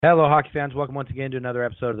Hello, hockey fans. Welcome once again to another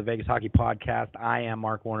episode of the Vegas Hockey Podcast. I am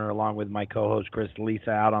Mark Warner along with my co-host Chris Lisa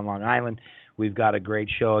out on Long Island. We've got a great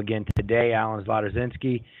show again today. Alan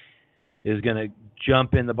Zolotorzynski is going to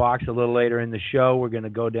jump in the box a little later in the show. We're going to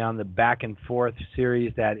go down the back and forth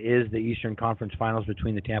series that is the Eastern Conference Finals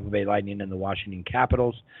between the Tampa Bay Lightning and the Washington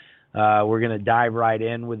Capitals. We're going to dive right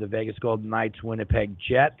in with the Vegas Golden Knights Winnipeg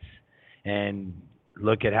Jets and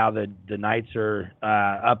look at how the Knights are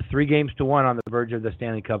up 3-1 on the verge of the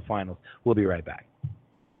Stanley Cup Finals. We'll be right back.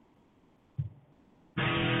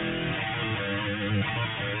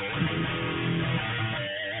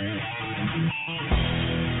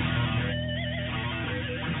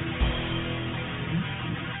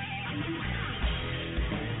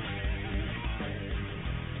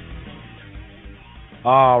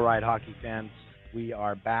 All right, hockey fans, we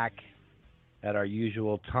are back at our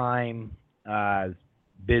usual time.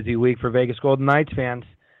 Busy week for Vegas Golden Knights fans.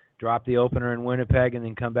 Drop the opener in Winnipeg and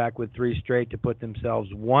then come back with 3 straight to put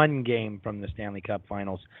themselves 1 game from the Stanley Cup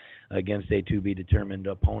Finals against a to-be-determined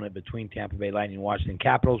opponent between Tampa Bay Lightning and Washington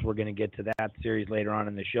Capitals. We're going to get to that series later on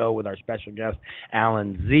in the show with our special guest,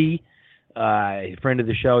 Alan Z. A friend of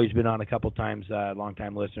the show. He's been on a couple times.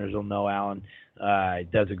 Longtime listeners will know Alan.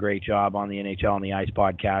 Does a great job on the NHL on the Ice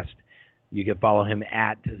podcast. You can follow him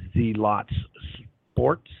at Zlots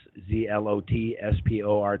Sports,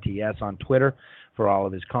 ZLOTSPORTS on Twitter for all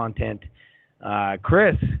of his content.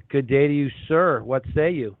 Chris, good day to you, sir. What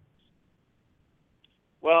say you?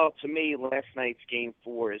 Well, to me, last night's Game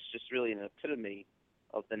 4 is just really an epitome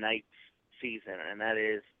of the Knights season, and that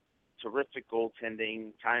is terrific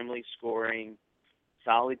goaltending, timely scoring,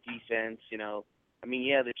 solid defense.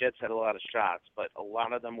 The Jets had a lot of shots, but a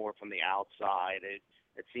lot of them were from the outside.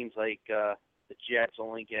 It seems like the Jets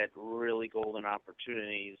only get really golden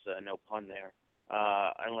opportunities, no pun there,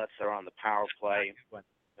 unless they're on the power play.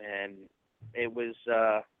 And it was,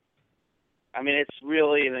 it's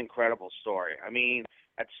really an incredible story.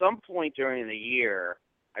 At some point during the year,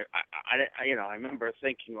 I remember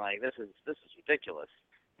thinking like, this is ridiculous.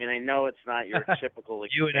 I know it's not your typical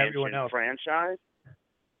expansion franchise.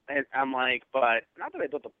 And I'm like, but not that I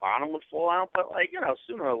thought the bottom would fall out, but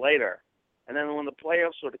sooner or later. And then when the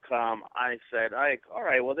playoffs sort of come, I said, all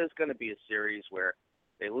right, well, there's going to be a series where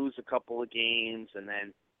they lose a couple of games, and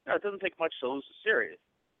then it doesn't take much to lose a series.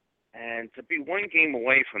 And to be 1 game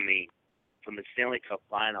away from the Stanley Cup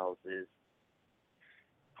Finals is,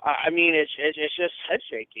 it's just head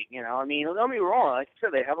shaking. Don't get me wrong. Like I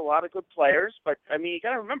said, they have a lot of good players, but you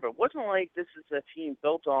got to remember, it wasn't like this is a team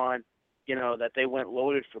built on, that they went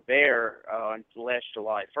loaded for bear on last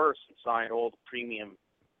July 1st and signed all the premium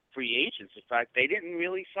free agents. In fact, they didn't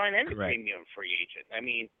really sign any premium free agent.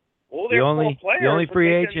 All their players. The only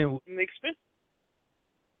free agent. Expensive.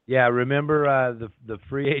 Yeah, remember the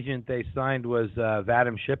free agent they signed was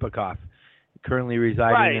Vadim Shipachyov, currently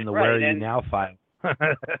residing in the Where Are You Now file.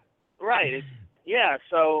 Right.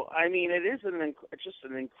 So it is just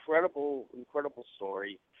an incredible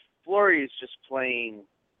story. Fleury is just playing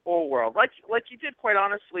all world, like you did. Quite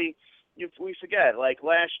honestly, we forget, like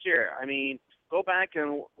last year. Go back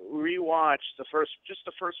and rewatch the first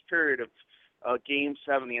period of Game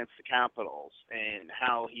 7 against the Capitals and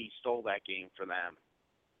how he stole that game for them.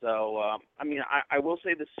 So I will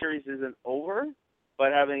say the series isn't over,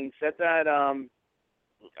 but having said that,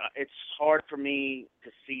 it's hard for me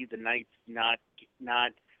to see the Knights not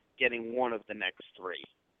getting one of the next 3.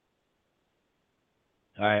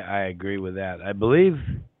 I agree with that. I believe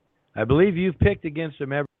you've picked against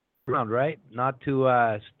them every round, right? Not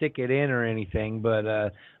to stick it in or anything, but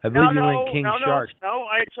I believe you went King Sharks. No,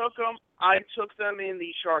 I took them in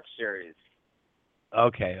the Sharks series.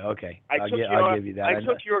 Okay. I'll give you that. I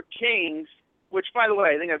took your Kings, which, by the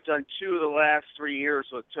way, I think I've done 2 of the last 3 years.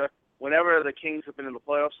 So it took whenever the Kings have been in the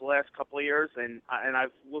playoffs the last couple of years, and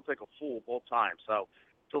I've looked like a fool both times. So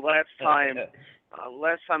the last time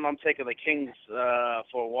I'm taking the Kings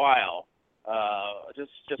for a while.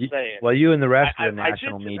 Just saying. Well, you and the rest of the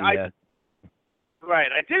national media.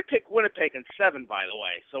 Right. I did pick Winnipeg in 7, by the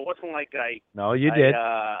way. So it wasn't like No, you did.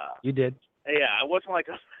 You did. Yeah, it wasn't like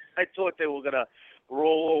I thought they were gonna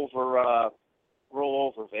roll over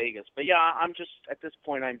Vegas. But yeah, I'm just at this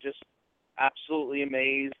point. I'm just absolutely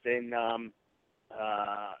amazed. And let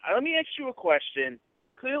me ask you a question.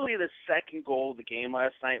 Clearly, the second goal of the game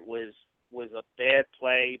last night was a bad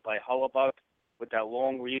play by Hellebuyck with that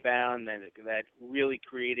long rebound that really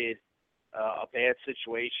created a bad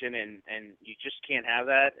situation, and you just can't have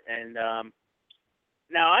that. And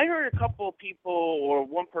now I heard a couple of people, or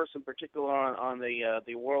one person in particular on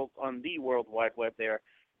the World Wide Web there,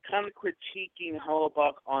 kind of critiquing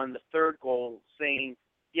Hellebuyck on the third goal, saying,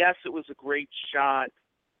 yes, it was a great shot,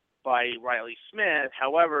 by Riley Smith.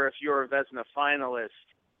 However, if you're a Vezina finalist,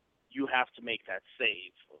 you have to make that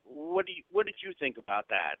save. What did you think about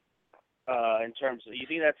that? In terms of, you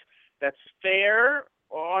think that's fair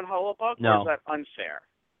on Hellebuyck, or is that unfair?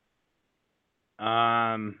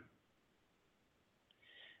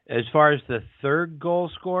 As far as the third goal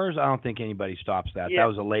scores, I don't think anybody stops that. Yeah. That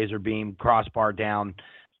was a laser beam, crossbar down.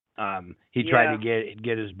 He tried to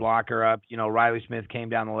get his blocker up. Riley Smith came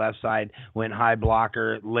down the left side, went high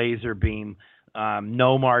blocker, laser beam,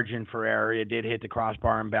 no margin for error. It did hit the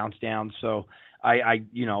crossbar and bounce down. So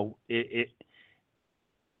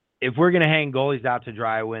if we're going to hang goalies out to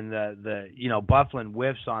dry when the Byfuglien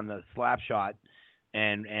whiffs on the slap shot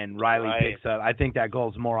and Riley picks up, I think that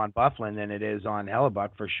goal's more on Byfuglien than it is on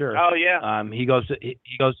Hellebuyck for sure. Oh yeah. He goes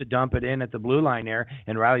to dump it in at the blue line there,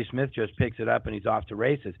 and Riley Smith just picks it up and he's off to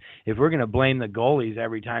races. If we're going to blame the goalies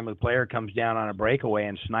every time a player comes down on a breakaway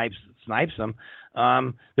and snipes them,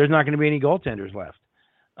 there's not going to be any goaltenders left.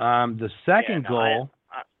 The second goal,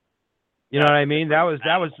 you know what I mean? That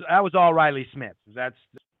was all Riley Smith.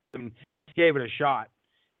 He gave it a shot,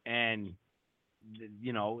 and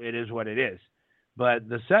it is what it is. But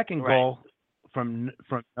the second goal from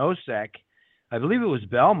Nosek, I believe it was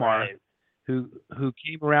Belmar, who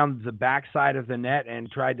came around the backside of the net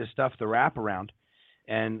and tried to stuff the wraparound.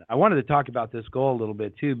 And I wanted to talk about this goal a little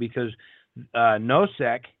bit too, because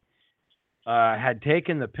Nosek had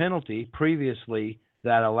taken the penalty previously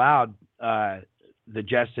that allowed the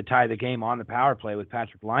Jets to tie the game on the power play with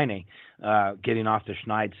Patrick Laine getting off the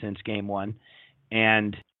schneid since game one.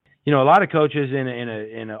 And a lot of coaches in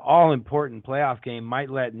an all-important playoff game might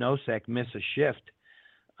let Nosek miss a shift,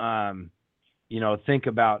 think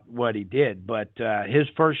about what he did. But his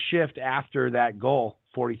first shift after that goal,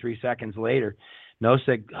 43 seconds later,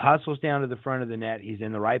 Nosek hustles down to the front of the net. He's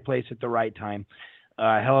in the right place at the right time.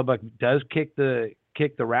 Hellebuyck does kick the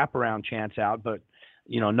wraparound chance out, but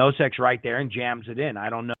Nosek's right there and jams it in. I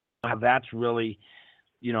don't know how that's really,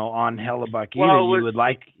 on Hellebuyck either. You would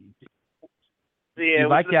like... Yeah, you'd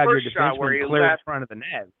like to have your defenseman clear in front of the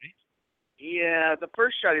net, right? Yeah, the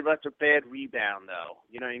first shot he left a bad rebound though.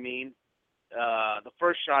 You know what I mean? The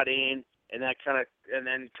first shot in, and then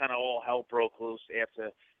kind of all hell broke loose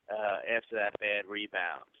after that bad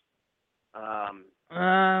rebound. I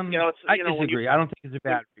disagree. I don't think it's a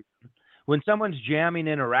bad rebound. When someone's jamming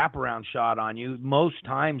in a wraparound shot on you, most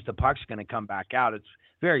times the puck's going to come back out. It's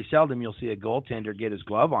very seldom you'll see a goaltender get his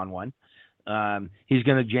glove on one. He's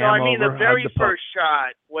going to jam over. No, I mean the very first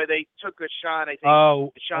shot where they took a shot. I think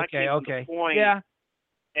the shot came from the point. Yeah.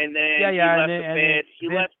 And then he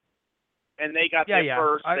left, and they got there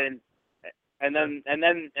first, and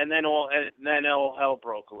then all hell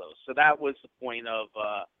broke loose. So that was the point of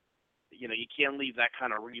you can't leave that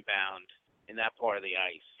kind of rebound in that part of the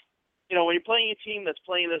ice. When you're playing a team that's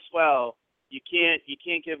playing this well, you can't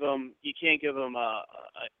give them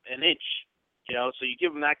an inch. So you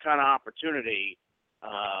give them that kind of opportunity,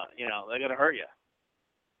 they're going to hurt you.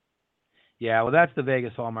 Yeah, well, that's the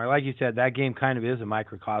Vegas hallmark. Like you said, that game kind of is a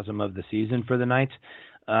microcosm of the season for the Knights.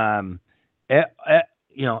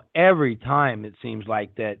 Every time it seems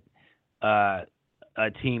like that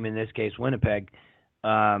a team, in this case Winnipeg,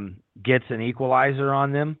 gets an equalizer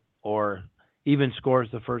on them or even scores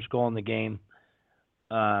the first goal in the game.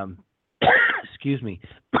 Excuse me.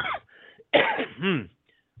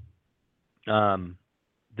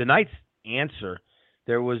 The Knights' answer,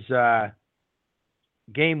 there was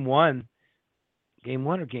game one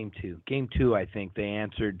or game two? Game two, I think they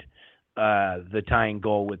answered the tying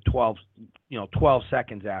goal with 12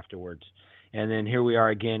 seconds afterwards. And then here we are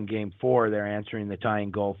again, game four, they're answering the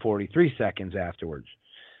tying goal 43 seconds afterwards.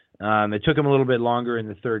 It took them a little bit longer in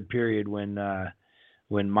the third period when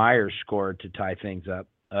Myers scored to tie things up.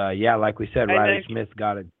 Like we said, Riley Smith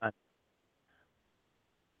got it done.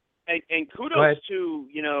 And kudos to,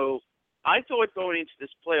 I thought going into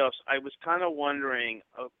this playoffs, I was kind of wondering,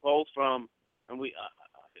 both from, and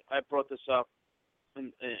I brought this up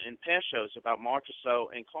in past shows about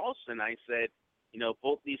Marchessault and Carlson. I said,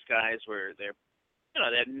 both these guys they're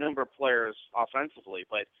number of players offensively,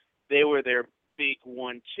 but they were their big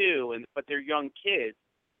 1-2, but they're young kids,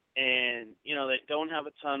 and, they don't have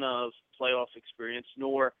a ton of playoff experience,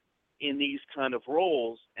 nor in these kind of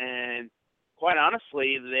roles, and quite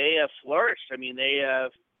honestly, they have flourished. I mean, they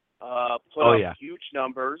have put up huge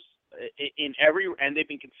numbers in and they've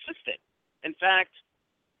been consistent. In fact,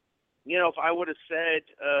 if I would have said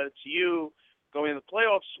to you going to the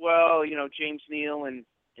playoffs, well, James Neal and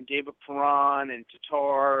David Perron and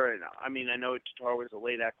Tatar, and I know Tatar was a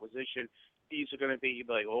late acquisition. These are going to be, you'd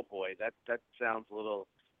be like, oh boy, that sounds a little.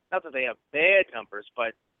 Not that they have bad numbers,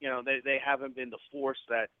 but they haven't been the force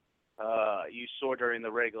that you saw during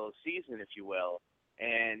the regular season, if you will.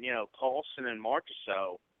 And Carlson and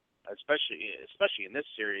Marchessault, especially in this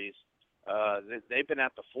series, they've been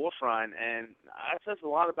at the forefront, and that says a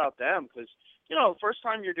lot about them because the first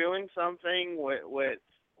time you're doing something with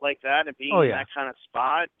like that and being in that kind of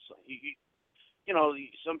spot, so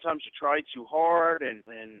sometimes you try too hard and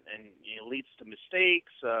it leads to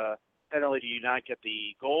mistakes. Not only do you not get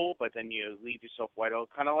the goal, but then you leave yourself wide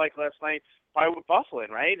open, kind of like last night with Buffalo,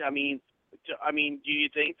 right? I mean, do you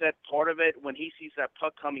think that part of it when he sees that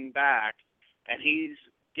puck coming back and he's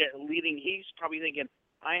leading, he's probably thinking,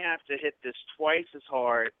 I have to hit this twice as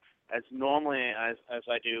hard as normally as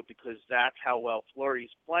I do because that's how well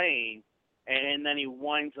Fleury's playing, and then he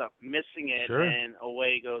winds up missing it, and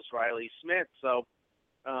away goes Riley Smith. So,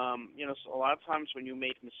 so a lot of times when you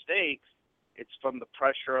make mistakes, it's from the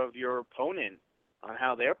pressure of your opponent on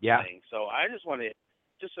how they're playing. So I just want to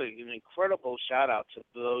an incredible shout out to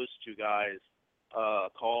those two guys,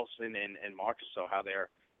 Carlson and Marchessault, how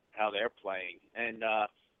they're playing. And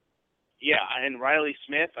and Riley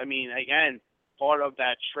Smith, I mean, again, part of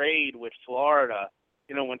that trade with Florida,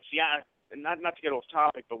 when Seattle, not to get off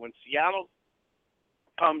topic, but when Seattle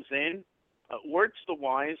comes in, word to the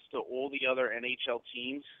wise to all the other NHL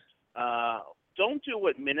teams, don't do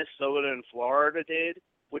what Minnesota and Florida did,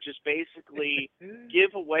 which is basically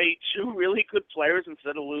give away two really good players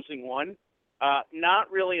instead of losing one. Not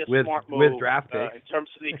really a smart move with draft picks. In terms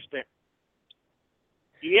of the experience.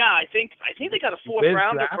 Yeah, I think they got a fourth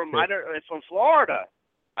rounder from Florida.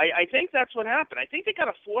 I think that's what happened. I think they got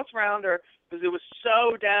a fourth rounder because it was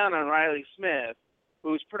so down on Riley Smith,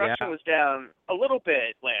 whose production was down a little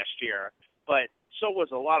bit last year, but so was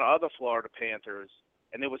a lot of other Florida Panthers,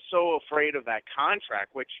 and they were so afraid of that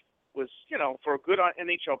contract, which was, for a good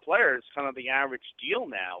NHL player, it's kind of the average deal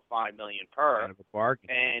now, $5 million per. Kind of a bargain.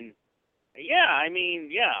 And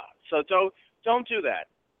so don't do that.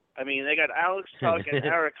 I mean, they got Alex Tuck and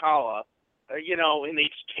Eric Holla, in the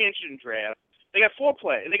expansion draft. They got four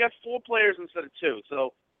players instead of two.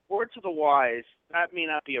 So, word to the wise, that may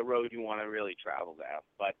not be a road you want to really travel down.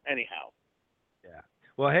 But anyhow. Yeah.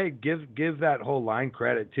 Well, hey, give that whole line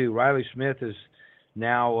credit too. Riley Smith is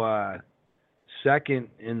now second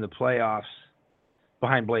in the playoffs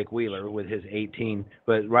behind Blake Wheeler with his 18.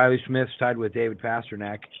 But Riley Smith's tied with David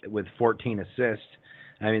Pasternak with 14 assists.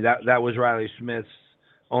 I mean, that was Riley Smith's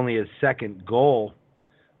only his second goal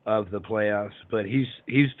of the playoffs, but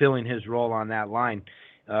he's filling his role on that line,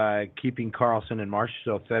 keeping Carlson and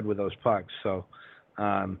Marchessault fed with those pucks. So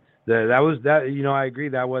that was that. I agree.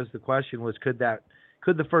 That was the question: was could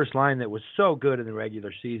the first line that was so good in the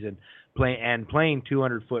regular season playing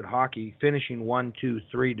 200-foot hockey, finishing 1, 2,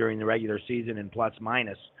 3 during the regular season and plus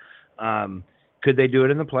minus, could they do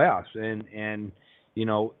it in the playoffs? And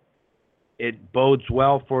it bodes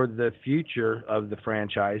well for the future of the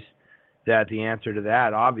franchise that the answer to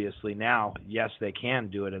that, obviously now, yes, they can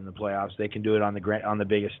do it in the playoffs. They can do it on the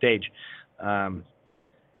biggest stage.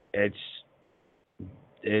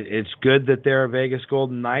 It's good that they're Vegas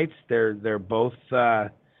Golden Knights. They're both, I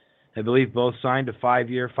believe, both signed to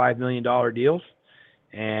 5-year, $5 million deals,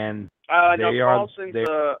 and Carlson's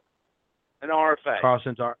an RFA.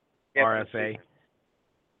 Carlson's RFA.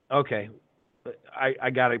 Okay.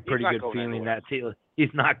 I got a pretty good feeling that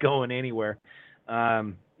he's not going anywhere.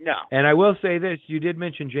 No. And I will say this: you did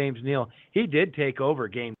mention James Neal. He did take over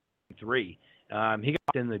Game 3. He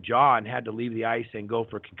got in the jaw and had to leave the ice and go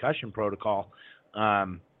for concussion protocol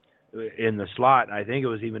in the slot. I think it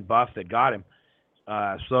was even Buff that got him.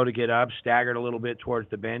 Slow to get up, staggered a little bit towards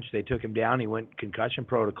the bench. They took him down. He went concussion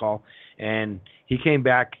protocol, and he came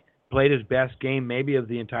back, played his best game maybe of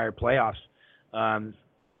the entire playoffs.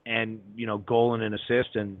 And goal and an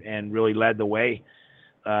assist, and really led the way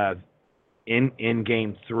in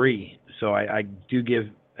Game 3. So I do give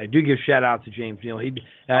shout out to James Neal. I'm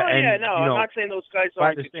not saying those guys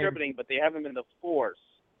aren't contributing, but they haven't been the force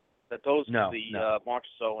that those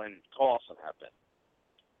Marchessault and Carlson have been.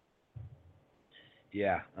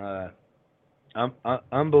 Yeah,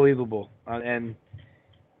 unbelievable. And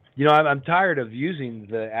I'm tired of using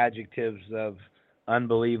the adjectives of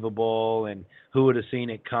unbelievable and who would have seen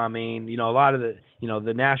it coming. A lot of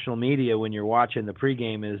the national media, when you're watching the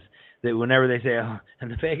pregame, is that whenever they say,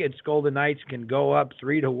 and the Vegas Golden Knights can go up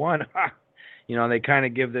 3-1, they kind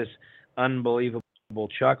of give this unbelievable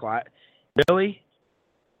chuckle. Really?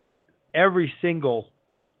 Every single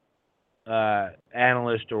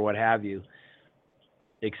analyst or what have you,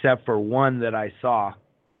 except for one that I saw,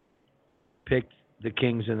 picked the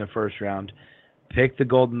Kings in the first round, picked the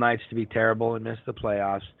Golden Knights to be terrible and miss the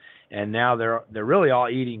playoffs, and now they're really all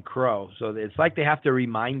eating crow. So it's like they have to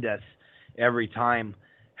remind us every time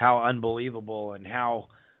how unbelievable and how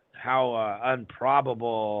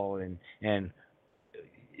improbable and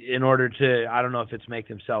in order to, I don't know if it's make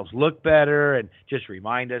themselves look better and just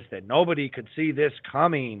remind us that nobody could see this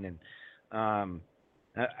coming. And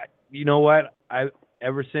you know what?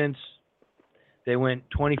 Ever since they went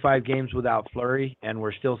 25 games without Fleury and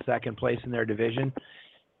we're still second place in their division,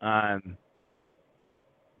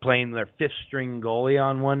 playing their fifth string goalie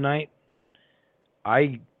on one night,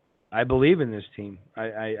 I believe in this team.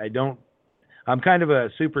 I don't. I'm kind of a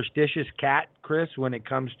superstitious cat, Chris, when it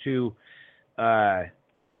comes to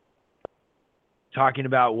talking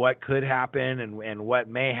about what could happen and what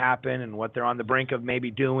may happen and what they're on the brink of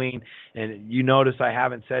maybe doing. And you notice I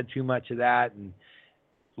haven't said too much of that. And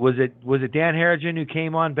was it Dan Harrigan who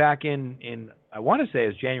came on back in I want to say it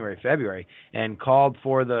was January, February, and called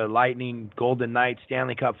for the Lightning Golden Knights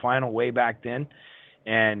Stanley Cup final way back then?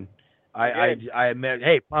 And I admit,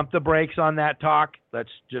 hey, pump the brakes on that talk. Let's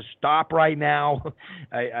just stop right now.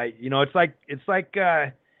 It's like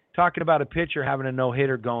talking about a pitcher having a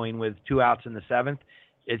no-hitter going with 2 outs in the 7th.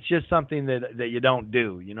 It's just something that you don't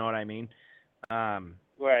do. You know what I mean?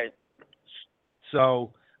 Right.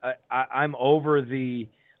 So I'm over the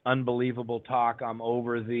unbelievable talk. I'm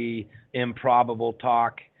over the improbable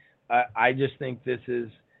talk. I just think this is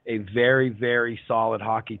a very, very solid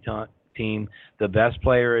hockey team. The best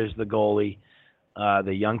player is the goalie.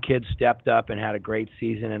 The young kids stepped up and had a great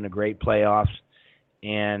season and a great playoffs.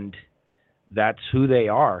 And that's who they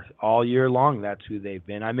are all year long. That's who they've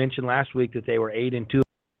been. I mentioned last week that they were 8-2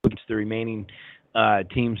 against the remaining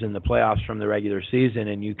teams in the playoffs from the regular season,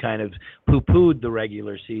 and you kind of poo-pooed the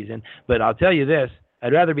regular season. But I'll tell you this: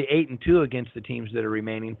 I'd rather be 8-2 against the teams that are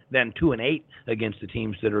remaining than 2-8 against the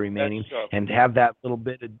teams that are remaining, and have that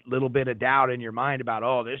little bit of doubt in your mind about,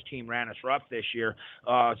 oh, this team ran us rough this year.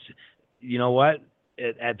 You know what?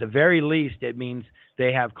 At the very least, it means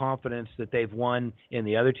they have confidence that they've won in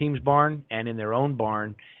the other team's barn and in their own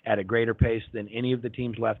barn at a greater pace than any of the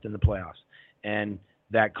teams left in the playoffs. And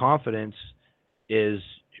that confidence is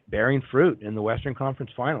bearing fruit in the Western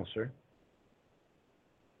Conference Finals, sir.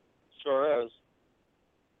 Sure is.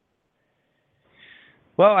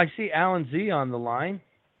 Well, I see Alan Z on the line.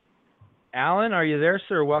 Alan, are you there,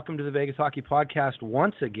 sir? Welcome to the Vegas Hockey Podcast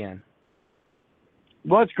once again.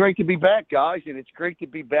 Well, it's great to be back, guys, and it's great to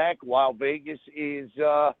be back while Vegas is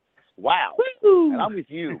wow. Woo! And I'm with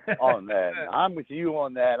you on that.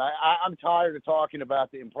 I'm tired of talking about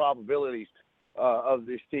the improbabilities of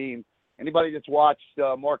this team. Anybody that's watched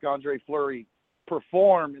Marc-Andre Fleury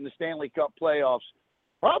perform in the Stanley Cup playoffs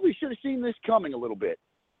probably should have seen this coming a little bit.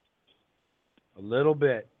 A little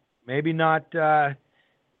bit. Maybe not at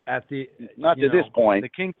the this point.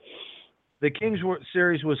 The Kings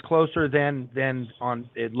series was closer than on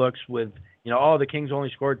it looks with, the Kings only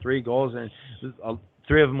scored 3 goals and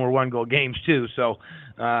 3 of them were 1-goal games too. So,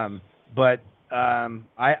 I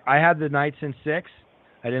had the Knights in 6.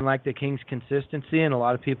 I didn't like the Kings' consistency, and a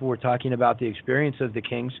lot of people were talking about the experience of the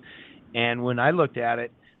Kings. And when I looked at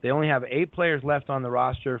it, they only have 8 players left on the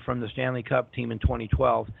roster from the Stanley Cup team in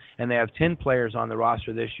 2012, and they have 10 players on the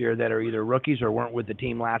roster this year that are either rookies or weren't with the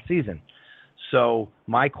team last season. So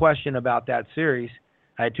my question about that series,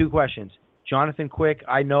 I had 2 questions. Jonathan Quick,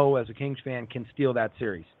 I know as a Kings fan, can steal that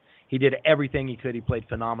series. He did everything he could. He played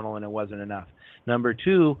phenomenal, and it wasn't enough. Number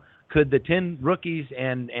 2, could the 10 rookies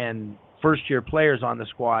and first-year players on the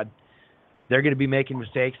squad, they're going to be making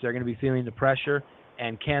mistakes. They're going to be feeling the pressure.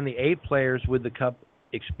 And can the 8 players with the Cup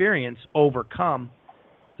experience overcome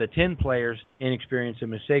the 10 players' inexperience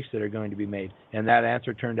and mistakes that are going to be made? And that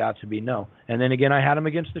answer turned out to be no. And then again, I had them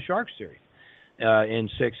against the Sharks series in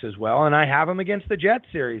 6 as well, and I have them against the Jets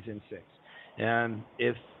series in 6. And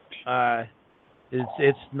if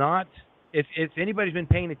anybody's been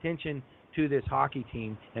paying attention to this hockey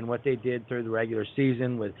team and what they did through the regular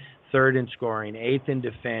season with 3rd in scoring, 8th in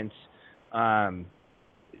defense, so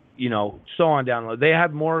on down low. They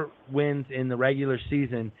had more wins in the regular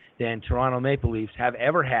season than Toronto Maple Leafs have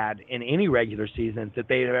ever had in any regular season that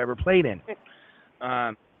they have ever played in.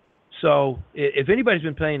 So if anybody's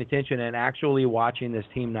been paying attention and actually watching this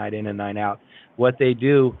team night in and night out, what they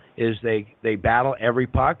do is they battle every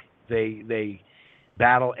puck. They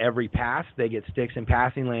battle every pass. They get sticks in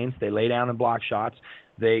passing lanes. They lay down and block shots.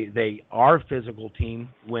 They are a physical team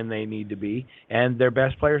when they need to be, and their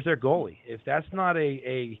best player is their goalie. If that's not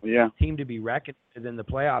a team to be reckoned with in the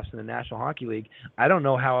playoffs in the National Hockey League, I don't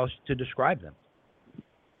know how else to describe them.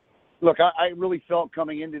 Look, I really felt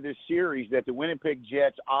coming into this series that the Winnipeg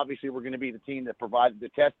Jets obviously were going to be the team that provided the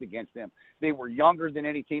test against them. They were younger than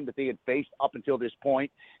any team that they had faced up until this point.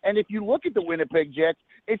 And if you look at the Winnipeg Jets,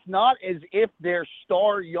 it's not as if their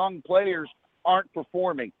star young players aren't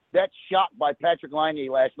performing. That shot by Patrick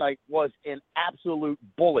Laine last night was an absolute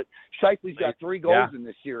bullet. Shifley's got 3 goals in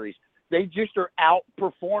this series. They just are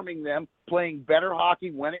outperforming them, playing better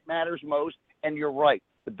hockey when it matters most. And you're right.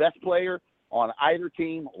 The best player on either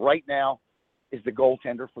team right now is the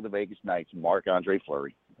goaltender for the Vegas Knights, Marc-Andre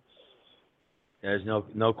Fleury. There's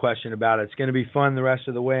no question about it. It's going to be fun the rest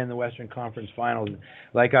of the way in the Western Conference Finals.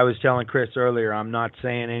 Like I was telling Chris earlier, I'm not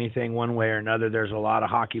saying anything one way or another. There's a lot of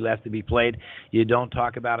hockey left to be played. You don't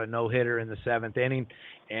talk about a no-hitter in the 7th inning,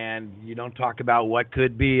 and you don't talk about what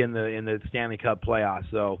could be in the Stanley Cup playoffs.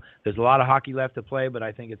 So there's a lot of hockey left to play, but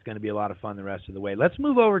I think it's going to be a lot of fun the rest of the way. Let's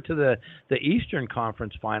move over to the Eastern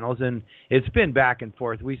Conference Finals, and it's been back and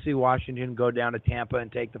forth. We see Washington go down to Tampa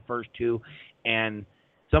and take the first 2, and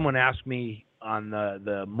someone asked me on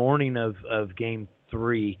the morning of Game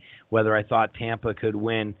 3 whether I thought Tampa could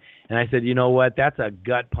win. And I said, you know what, that's a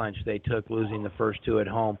gut punch they took losing the first 2 at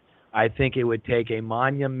home. I think it would take a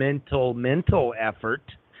monumental mental effort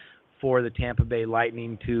for the Tampa Bay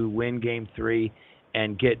Lightning to win Game 3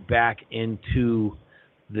 and get back into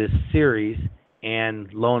this series. And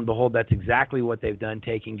lo and behold, that's exactly what they've done,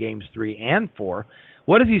 taking Games 3 and 4.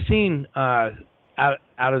 What have you seen out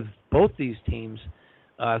of both these teams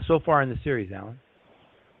so far in the series, Alan?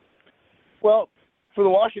 Well, for the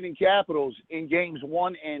Washington Capitals, in Games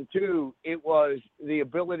 1 and 2, it was the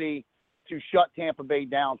ability to shut Tampa Bay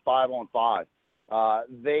down 5-on-5.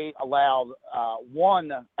 They allowed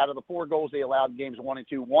 1 out of the 4 goals they allowed in Games 1 and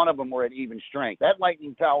 2. 1 of them were at even strength. That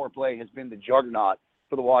Lightning power play has been the juggernaut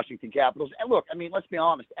for the Washington Capitals. And look, I mean, let's be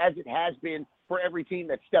honest, as it has been for every team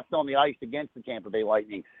that stepped on the ice against the Tampa Bay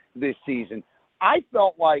Lightning this season. I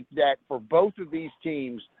felt like that for both of these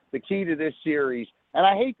teams, the key to this series, and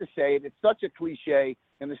I hate to say it, it's such a cliche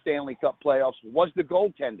in the Stanley Cup playoffs, was the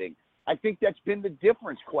goaltending. I think that's been the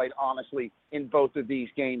difference, quite honestly, in both of these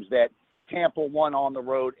games, that Tampa won on the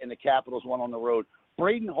road and the Capitals won on the road.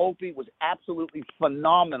 Braden Holtby was absolutely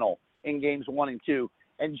phenomenal in Games 1 and 2,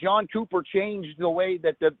 and John Cooper changed the way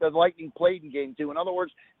that the Lightning played in Game 2. In other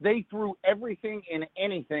words, they threw everything and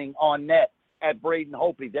anything on net at Braden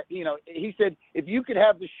Holtby. That, you know, he said, if you could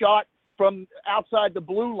have the shot from outside the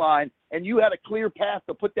blue line and you had a clear path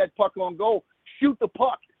to put that puck on goal, shoot the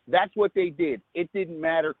puck. That's what they did. It didn't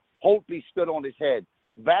matter. Holtby stood on his head.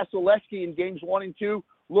 Vasilevsky in Games 1 and 2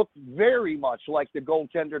 looked very much like the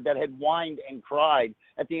goaltender that had whined and cried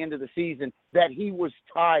at the end of the season that he was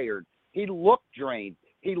tired. He looked drained.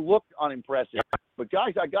 He looked unimpressive. But,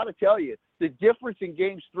 guys, I got to tell you, the difference in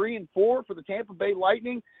Games 3 and 4 for the Tampa Bay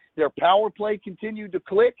Lightning, their power play continued to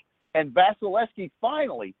click, and Vasilevsky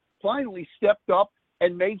finally stepped up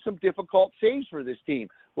and made some difficult saves for this team.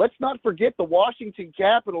 Let's not forget the Washington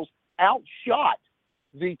Capitals outshot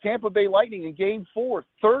the Tampa Bay Lightning in Game 4,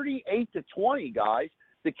 38-20, guys.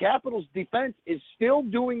 The Capitals' defense is still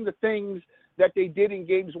doing the things that they did in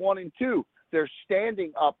Games 1 and 2. They're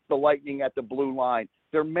standing up the Lightning at the blue line.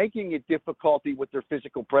 They're making it difficulty with their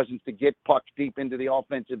physical presence to get pucks deep into the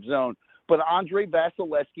offensive zone. But Andrei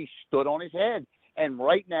Vasilevsky stood on his head. And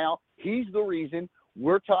right now, he's the reason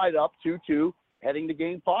we're tied up 2-2 heading to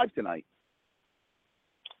Game 5 tonight.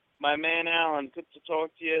 My man, Alan, good to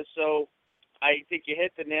talk to you. So I think you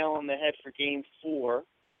hit the nail on the head for Game 4.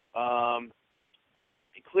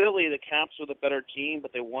 Clearly, the Caps were the better team,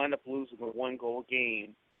 but they wound up losing a 1-goal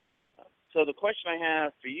game. So the question I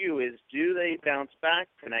have for you is, do they bounce back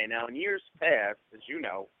tonight? Now, in years past, as you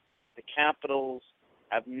know, the Capitals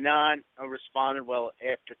have not responded well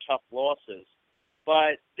after tough losses.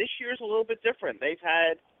 But this year is a little bit different. They've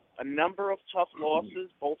had a number of tough losses,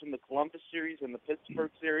 both in the Columbus series and the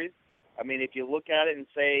Pittsburgh series. I mean, if you look at it and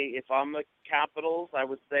say, if I'm the Capitals, I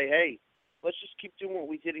would say, hey, let's just keep doing what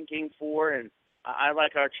we did in Game 4, and I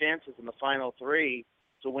like our chances in the final 3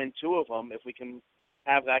 to win 2 of them if we can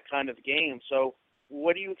have that kind of game. So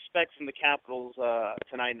what do you expect from the Capitals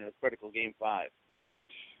tonight in a critical Game 5?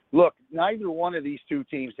 Look, neither one of these two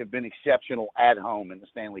teams have been exceptional at home in the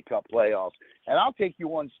Stanley Cup playoffs. And I'll take you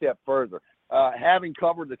one step further. Having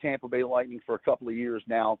covered the Tampa Bay Lightning for a couple of years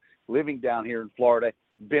now, living down here in Florida,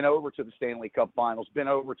 been over to the Stanley Cup finals, been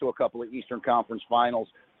over to a couple of Eastern Conference finals,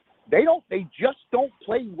 they just don't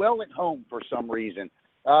play well at home for some reason.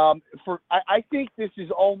 I think this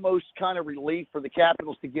is almost kind of relief for the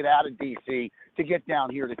Capitals to get out of D.C., to get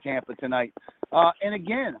down here to Tampa tonight. And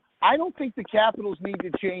again, I don't think the Capitals need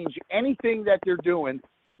to change anything that they're doing.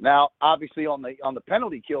 Now, obviously, on the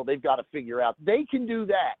penalty kill, they've got to figure out. They can do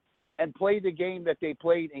that and play the game that they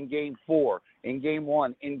played in Game 4, in Game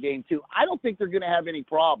 1, in Game 2. I don't think they're going to have any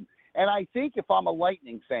problem. And I think if I'm a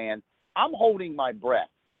Lightning fan, I'm holding my breath,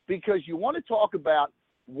 because you want to talk about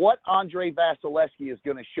what Andrei Vasilevsky is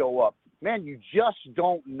going to show up man, you just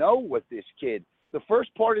don't know with this kid. The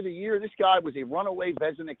first part of the year, this guy was a runaway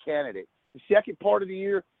Vezina candidate. The second part of the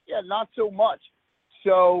year, not so much.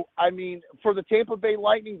 So, I mean, for the Tampa Bay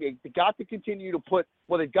Lightning, they got to continue to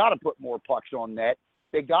they've got to put more pucks on net.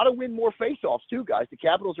 They got to win more faceoffs too, guys. The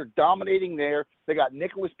Capitals are dominating there. They got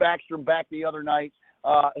Nicholas Backstrom back the other night,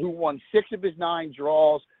 who won 6 of his 9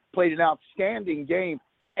 draws, played an outstanding game.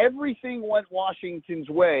 Everything went Washington's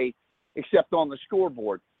way except on the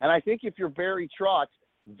scoreboard. And I think if you're Barry Trotz,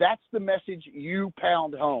 that's the message you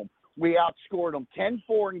pound home. We outscored them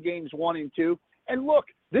 10-4 in games 1 and 2. And look,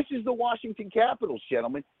 this is the Washington Capitals,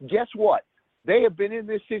 gentlemen. Guess what? They have been in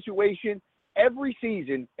this situation every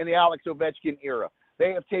season in the Alex Ovechkin era.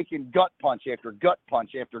 They have taken gut punch after gut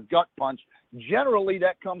punch after gut punch. Generally,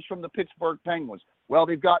 that comes from the Pittsburgh Penguins. Well,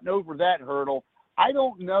 they've gotten over that hurdle. I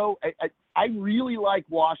don't know. I really like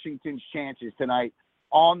Washington's chances tonight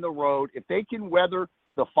on the road. If they can weather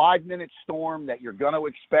the 5-minute storm that you're going to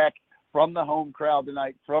expect from the home crowd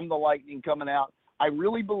tonight, from the Lightning coming out, I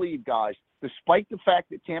really believe, guys, despite the fact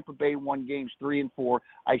that Tampa Bay won games 3 and 4,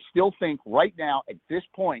 I still think right now at this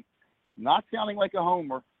point, not sounding like a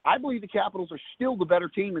homer, I believe the Capitals are still the better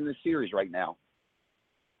team in this series right now.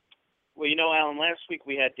 Well, you know, Alan, last week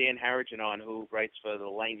we had Dan Harrigan on, who writes for the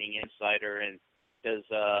Lightning Insider and does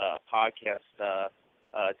a podcast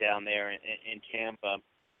down there in Tampa.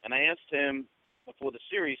 And I asked him before the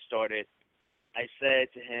series started, I said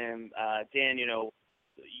to him, Dan, you know,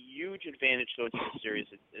 the huge advantage going to the series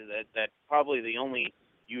is that probably the only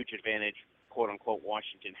huge advantage, quote-unquote,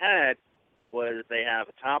 Washington had was they have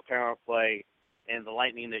a top power play, and the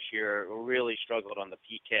Lightning this year really struggled on the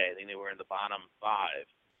PK. I think they were in the bottom 5.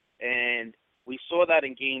 And we saw that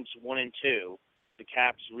in games 1 and 2. The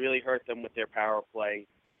Caps really hurt them with their power play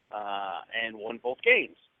and won both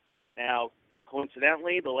games. Now,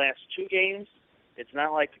 coincidentally, the last 2 games, it's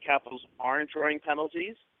not like the Capitals aren't drawing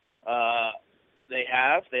penalties. They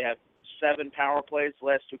have 7 power plays the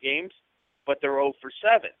last 2 games, but they're 0 for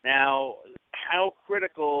 7. Now, how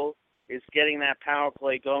critical is getting that power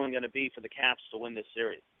play going to be for the Caps to win this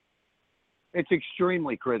series? It's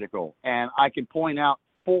extremely critical, and I can point out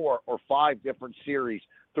 4 or 5 different series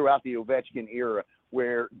throughout the Ovechkin era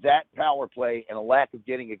where that power play and a lack of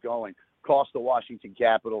getting it going cost the Washington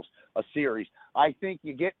Capitals a series. I think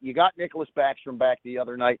you got Nicholas Backstrom back the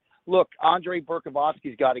other night. Look, Andrei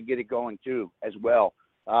Burakovsky's got to get it going too as well.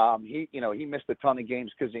 He missed a ton of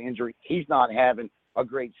games because of injury. He's not having a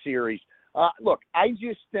great series. Look, I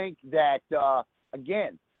just think that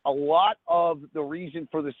again, a lot of the reason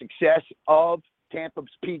for the success of Tampa's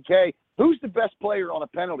PK, who's the best player on a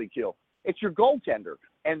penalty kill? It's your goaltender.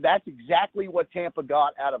 And that's exactly what Tampa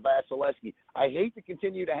got out of Vasilevsky. I hate to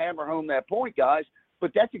continue to hammer home that point, guys,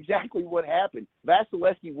 but that's exactly what happened.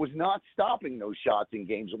 Vasilevsky was not stopping those shots in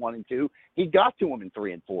games 1 and 2. He got to them in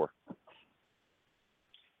 3 and 4.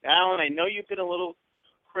 Alan, I know you've been a little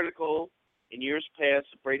critical in years past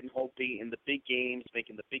of Braden Holtby in the big games,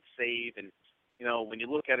 making the big save. And, you know, when you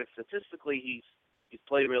look at it statistically, he's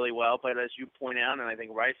played really well. But as you point out, and I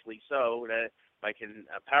think rightfully so, that if I can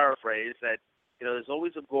paraphrase, that, you know, there's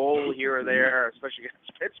always a goal here or there, especially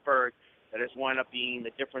against Pittsburgh, that has wound up being the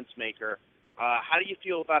difference maker. How do you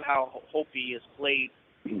feel about how Holtby has played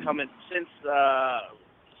coming since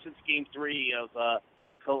Game 3 of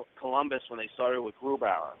Columbus when they started with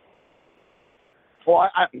Grubauer? Well,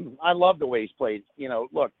 I love the way he's played. You know,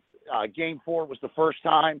 look, Game 4 was the first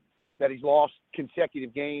time that he's lost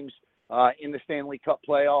consecutive games in the Stanley Cup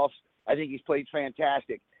playoffs. I think he's played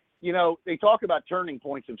fantastic. You know, they talk about turning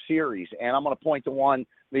points of series, and I'm going to point to one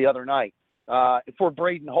the other night for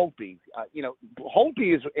Braden Holtby. You know,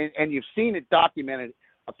 Holtby is, and you've seen it documented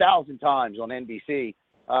 1,000 times on NBC,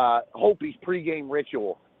 Holtby's pregame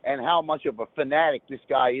ritual and how much of a fanatic this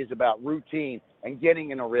guy is about routine and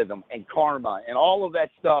getting in a rhythm and karma and all of that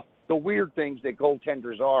stuff, the weird things that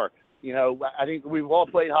goaltenders are. You know, I think we've all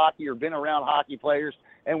played hockey or been around hockey players,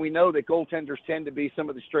 and we know that goaltenders tend to be some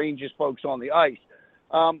of the strangest folks on the ice.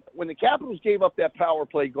 When the Capitals gave up that power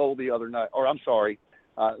play goal the other night, or I'm sorry,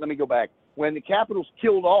 let me go back. When the Capitals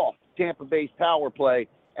killed off Tampa Bay's power play,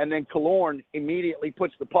 and then Killorn immediately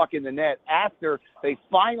puts the puck in the net after they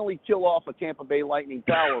finally kill off a Tampa Bay Lightning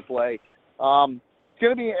power play.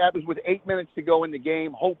 That was with 8 minutes to go in the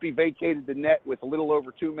game. Holtby vacated the net with a little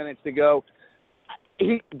over 2 minutes to go.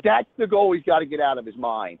 That's the goal he's got to get out of his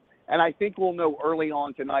mind. And I think we'll know early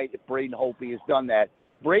on tonight if Braden Holtby has done that.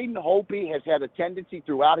 Braden Holtby has had a tendency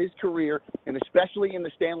throughout his career, and especially in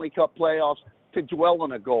the Stanley Cup playoffs, to dwell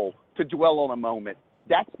on a goal, to dwell on a moment.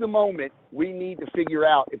 That's the moment we need to figure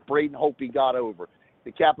out if Braden Holtby got over.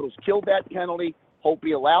 The Capitals killed that penalty.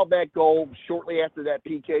 Hopi allowed that goal shortly after that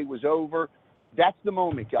PK was over. That's the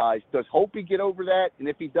moment, guys. Does Hopi get over that? And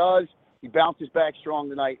if he does, he bounces back strong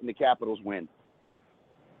tonight and the Capitals win.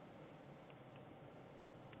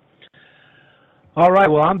 All right,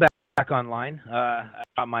 well, I'm back online.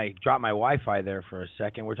 I dropped my Wi-Fi there for a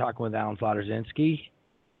second. We're talking with Alan Zolotorzynski.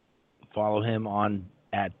 Follow him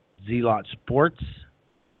at Zelot Sports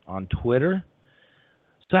on Twitter.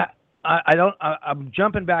 So I'm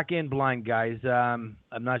jumping back in blind, guys. I'm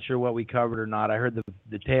not sure what we covered or not. I heard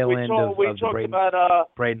the tail end of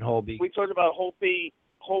Braden Holtby. We talked about Holtby,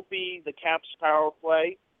 the Caps' power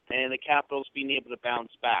play, and the Capitals being able to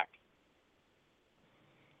bounce back.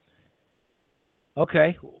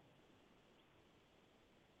 Okay.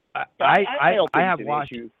 I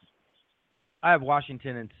have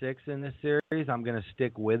Washington in 6 in this series. I'm going to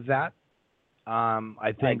stick with that.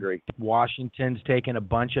 I think Washington's taken a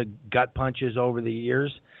bunch of gut punches over the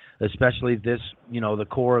years, especially the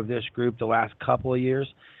core of this group the last couple of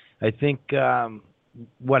years. I think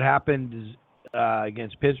what happened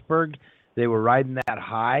against Pittsburgh, they were riding that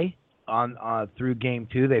high on through Game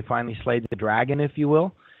 2. They finally slayed the dragon, if you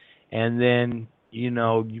will, and then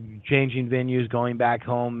changing venues, going back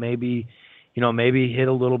home, maybe hit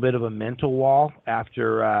a little bit of a mental wall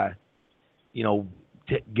after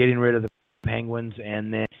getting rid of the Penguins,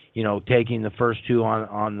 and then taking the first 2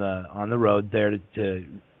 on the road there to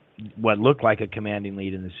what looked like a commanding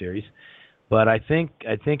lead in the series. But I think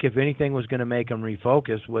if anything was going to make them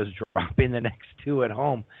refocus was dropping the next 2 at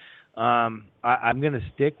home. I'm going to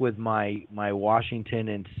stick with my Washington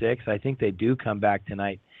in 6. I think they do come back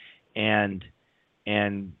tonight and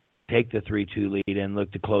take the 3-2 lead and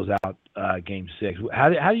look to close out Game 6. How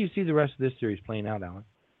do you see the rest of this series playing out, Alan?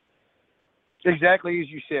 Exactly as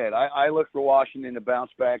you said. I look for Washington to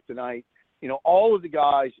bounce back tonight. All of the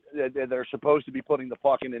guys that are supposed to be putting the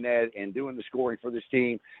puck in the net and doing the scoring for this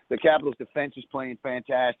team. The Capitals' defense is playing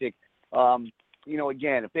fantastic. Again,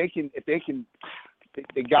 if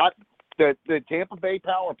they got the Tampa Bay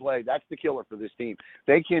power play. That's the killer for this team.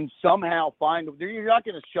 They can somehow find. You're not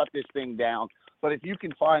going to shut this thing down, but if you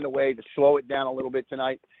can find a way to slow it down a little bit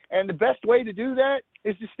tonight, and the best way to do that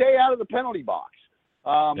is to stay out of the penalty box.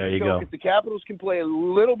 There you go. If the Capitals can play a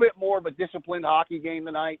little bit more of a disciplined hockey game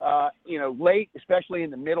tonight, late, especially in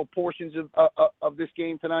the middle portions of this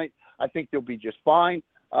game tonight, I think they'll be just fine.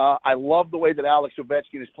 I love the way that Alex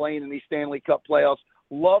Ovechkin is playing in these Stanley Cup playoffs.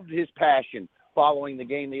 Loved his passion following the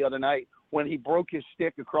game the other night when he broke his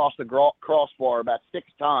stick across the crossbar about 6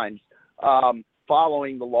 times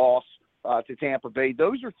following the loss to Tampa Bay.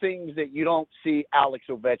 Those are things that you don't see Alex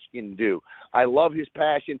Ovechkin do. I love his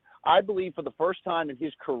passion. I believe for the first time in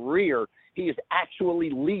his career, he is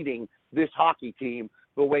actually leading this hockey team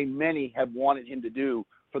the way many have wanted him to do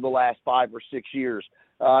for the last 5 or 6 years.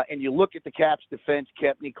 And you look at the Caps defense,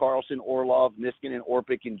 Kempny, Carlson, Orlov, Niskanen,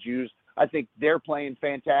 Orpik, and Hughes. I think they're playing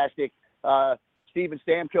fantastic. Steven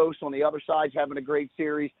Stamkos on the other side is having a great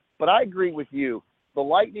series. But I agree with you. The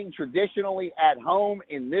Lightning traditionally at home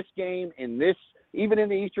in this game, even in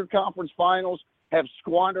the Eastern Conference Finals, have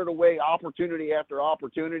squandered away opportunity after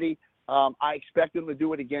opportunity. I expect them to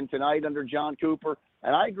do it again tonight under John Cooper.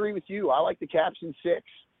 And I agree with you. I like the Caps in 6.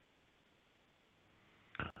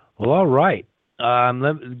 Well, all right.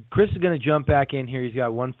 Chris is going to jump back in here. He's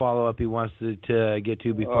got one follow-up he wants to get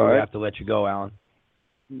to before we have to let you go, Alan.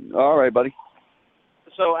 All right, buddy.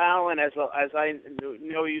 So, Alan, as I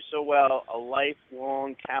know you so well, a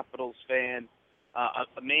lifelong Capitals fan,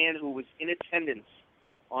 a man who was in attendance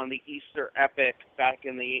on the Easter Epic back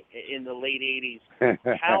in the late 80s.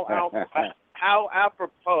 How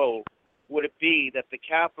apropos would it be that the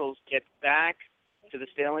Capitals get back to the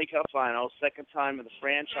Stanley Cup Finals, second time in the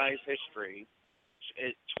franchise history,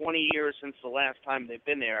 20 years since the last time they've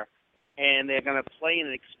been there, and they're going to play in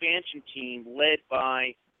an expansion team led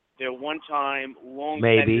by their one-time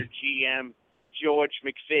long-tenured GM George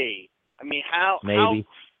McPhee. I mean, how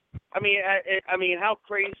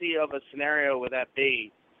crazy of a scenario would that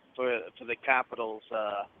be for the Capitals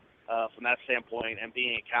from that standpoint, and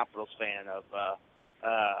being a Capitals fan of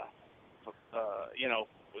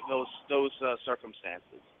those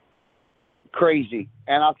circumstances? Crazy,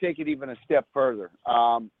 and I'll take it even a step further.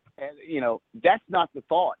 That's not the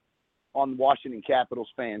thought on Washington Capitals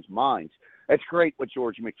fans' minds. That's great what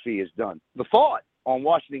George McPhee has done. The thought on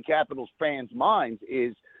Washington Capitals fans' minds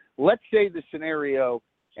is, let's say the scenario,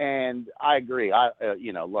 and I agree.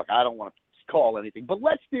 Look, I don't want to call anything, but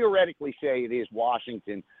let's theoretically say it is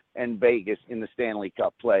Washington and Vegas in the Stanley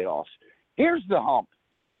Cup playoffs. Here's the hump.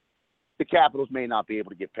 The Capitals may not be able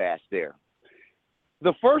to get past there.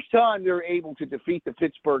 The first time they're able to defeat the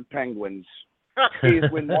Pittsburgh Penguins,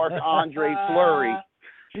 is when Marc-Andre Fleury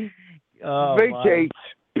Oh, vacates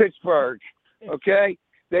Pittsburgh. Okay?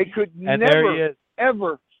 They could and there he never, is.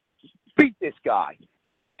 ever beat this guy.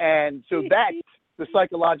 And so that's the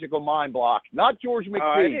psychological mind block. Not George I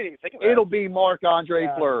McPhee. didn't even think of that. It'll be Marc-Andre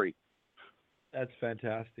Fleury. That's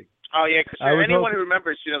fantastic. Oh yeah, because I was anyone hoping- who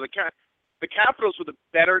remembers, the Capitals were the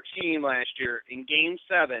better team last year in Game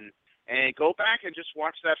 7, and go back and just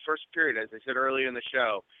watch that first period, as I said earlier in the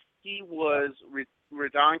show. He was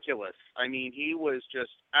redonkulous. I mean, he was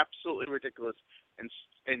just absolutely ridiculous,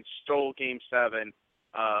 and stole Game 7.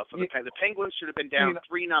 For the Penguins should have been down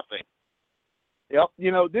 3-0.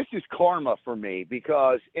 Yep. This is karma for me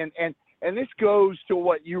because, and this goes to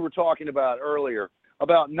what you were talking about earlier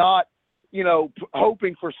about not,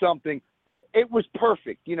 hoping for something. It was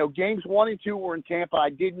perfect. Games 1 and 2 were in Tampa. I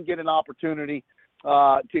didn't get an opportunity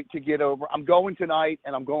to get over. I'm going tonight,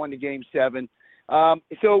 and I'm going to Game 7.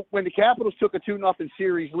 So when the Capitals took a 2-0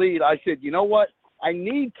 series lead, I said, you know what? I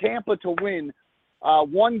need Tampa to win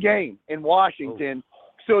one game in Washington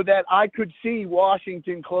so that I could see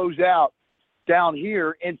Washington close out down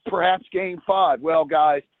here in perhaps Game 5. Well,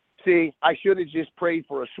 guys, see, I should have just prayed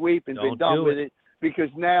for a sweep and been done with it because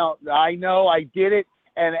now I know I did it.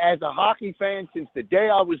 And as a hockey fan, since the day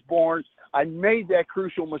I was born, I made that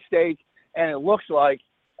crucial mistake. And it looks like,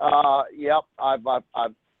 I'm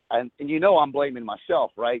blaming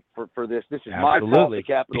myself, right, for this. This is my fault. The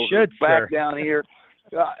Capitals are back down here.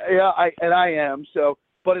 I am. So,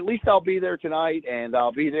 but at least I'll be there tonight, and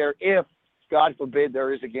I'll be there if, God forbid,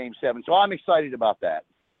 there is a Game 7. So I'm excited about that.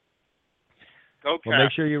 Okay. Well,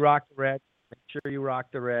 make sure you rock the red. Make sure you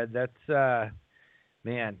rock the red. That's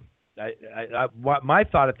man. What my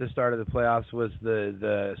thought at the start of the playoffs was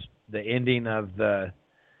the ending of the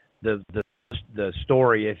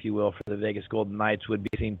story, if you will, for the Vegas Golden Knights would be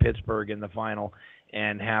seeing Pittsburgh in the final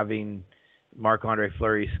and having Marc-Andre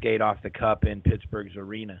Fleury skate off the cup in Pittsburgh's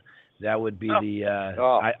arena. That would be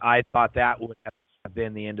I thought that would have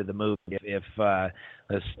been the end of the movie if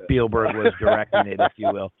Spielberg was directing it, if you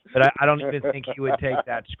will. But I don't even think he would take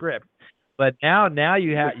that script. But now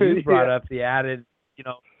you brought up the added,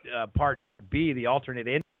 part B, the alternate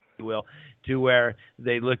ending, if you will, to where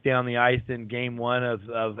they look down the ice in Game 1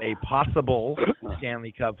 of a possible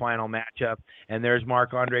Stanley Cup final matchup, and there's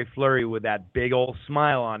Marc-Andre Fleury with that big old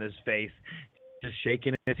smile on his face, just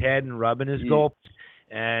shaking his head and rubbing his gulp,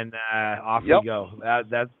 and off we go. That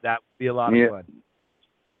would be a lot of fun.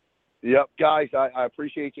 Yep, guys, I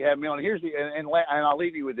appreciate you having me on. And I'll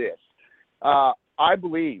leave you with this. I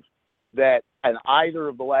believe that in either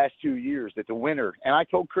of the last 2 years that the winner, and I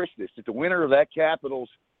told Chris this, that the winner of that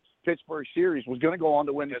Capitals-Pittsburgh series was going to go on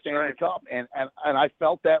to win the Stanley Cup. And I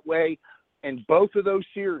felt that way in both of those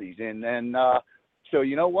series. And so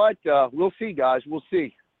you know what? We'll see, guys. We'll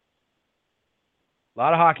see. A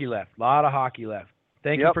lot of hockey left.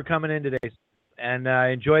 Thank you for coming in today. And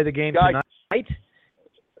enjoy the game tonight.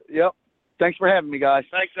 Yep. Thanks for having me, guys.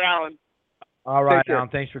 Thanks, Alan. All right, Alan.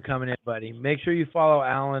 Thanks for coming in, buddy. Make sure you follow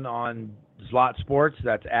Alan on Zlot Sports.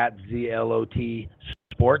 That's at ZLOT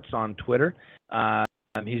Sports on Twitter.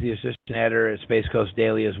 He's the assistant editor at Space Coast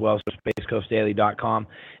Daily as well, so spacecoastdaily.com,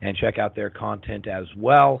 and check out their content as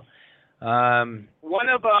well. One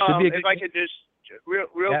of if I could just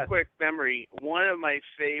real quick memory, one of my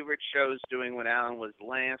favorite shows doing when Alan was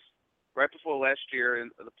right before last year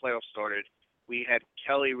and the playoffs started, we had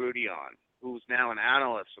Kelly Rudy on, who's now an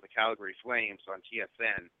analyst for the Calgary Flames on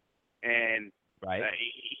TSN. And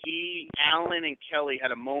Alan and Kelly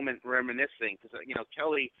had a moment reminiscing because,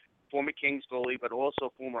 Kelly, former Kings goalie, but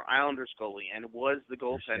also former Islanders goalie, and was the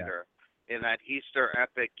goaltender in that Easter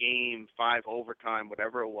epic game, 5 overtime,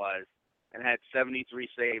 whatever it was, and had 73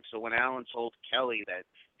 saves. So when Alan told Kelly that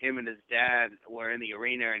him and his dad were in the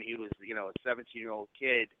arena and he was, a 17-year-old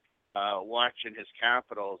kid watching his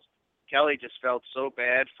Capitals, Kelly just felt so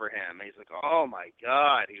bad for him. He's like, oh, my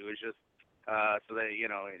God. He was just so that,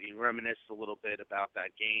 he reminisced a little bit about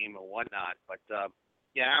that game and whatnot. But,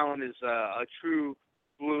 Alan is a true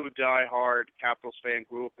blue diehard Capitals fan.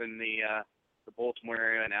 Grew up in the Baltimore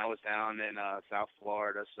area and now is down in South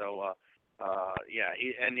Florida. So,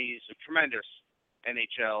 and he's a tremendous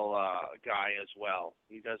NHL guy as well.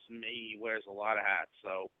 He wears a lot of hats.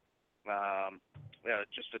 So,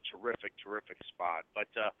 just a terrific spot.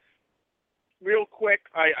 But real quick,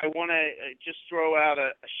 I want to just throw out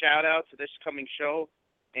a shout-out to this coming show,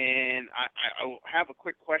 and I have a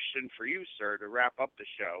quick question for you, sir, to wrap up the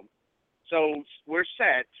show. So we're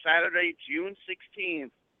set. Saturday, June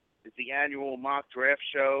 16th is the annual mock draft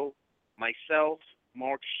show. Myself,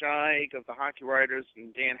 Mark Scheig of the Hockey Writers,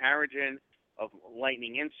 and Dan Harrigan of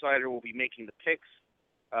Lightning Insider will be making the picks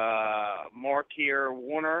Mark here,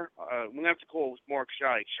 Warner. We're going to have to call Mark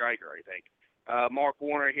Scheiger, I think. Mark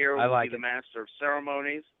Warner here will be the master of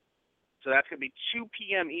ceremonies. So that's going to be 2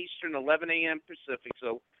 p.m. Eastern, 11 a.m. Pacific.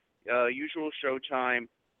 So usual show time,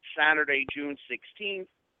 Saturday, June 16th.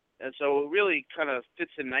 And so it really kind of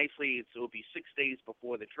fits in nicely. It will be 6 days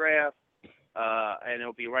before the draft, and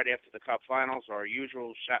it'll be right after the Cup Finals, our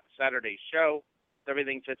usual Saturday show.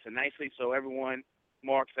 Everything fits in nicely, so everyone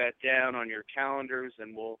mark that down on your calendars,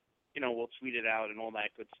 and we'll tweet it out and all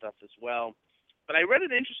that good stuff as well. But I read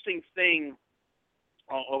an interesting thing,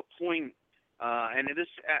 a point, and it is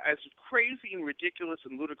as crazy and ridiculous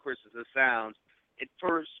and ludicrous as it sounds. It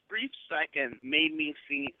for a brief second made me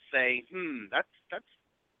say,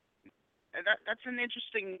 that's an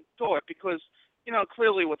interesting thought, because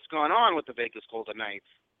clearly what's going on with the Vegas Golden Knights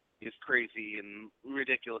is crazy and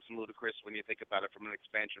ridiculous and ludicrous when you think about it from an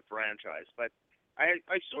expansion franchise. But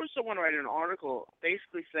I saw someone write an article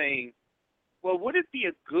basically saying, well, would it be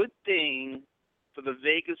a good thing for the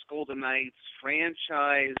Vegas Golden Knights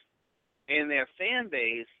franchise and their fan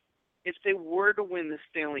base if they were to win the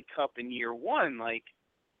Stanley Cup in year one? Like,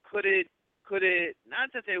 could it,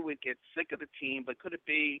 not that they would get sick of the team, but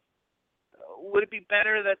would it be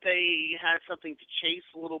better that they had something to chase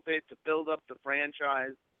a little bit to build up the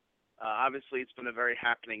franchise? Obviously, it's been a very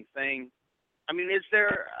happening thing. I mean, is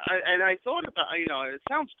there, and I thought about, it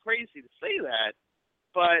sounds crazy to say that,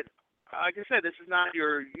 but like I said, this is not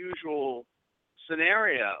your usual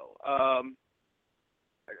scenario. I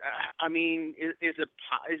mean, is it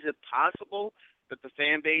possible that the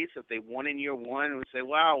fan base, if they won in year one, would say,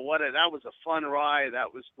 wow, that was a fun ride,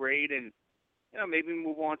 that was great, and maybe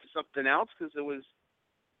move on to something else because it was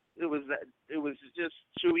just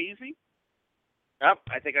too easy? Yep,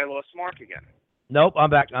 I think I lost Mark again. Nope, I'm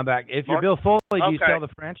back. If you're Bill Foley, do you Okay. sell the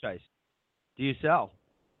franchise? Do you sell?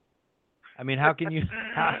 I mean, how can you?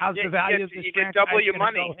 How's the value of this you franchise get double your gonna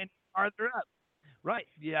money. go any farther up? Right.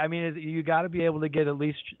 Yeah. I mean, you got to be able to get at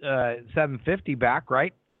least $750 back,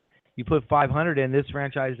 right? You put $500 in. This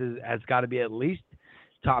franchise has got to be at least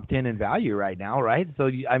top 10 in value right now, right? So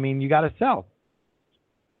you got to sell.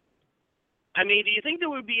 I mean, do you think there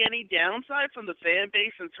would be any downside from the fan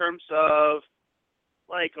base in terms of,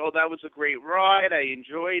 like, oh, that was a great ride, I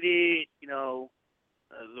enjoyed it,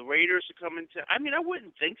 the Raiders are coming to... I mean, I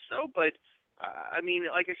wouldn't think so, but, I mean,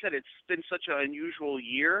 like I said, it's been such an unusual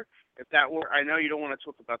year. If that were... I know you don't want to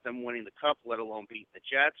talk about them winning the Cup, let alone beating the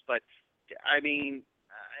Jets, but, I mean,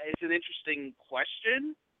 it's an interesting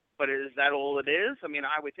question, but is that all it is? I mean,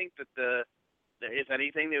 I would think that if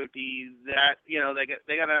anything, they would be that,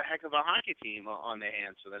 they got a heck of a hockey team on their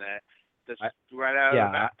hands for the net. Right out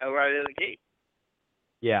of the gate.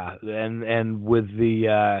 Yeah, and with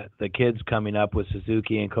the kids coming up with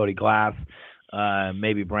Suzuki and Cody Glass,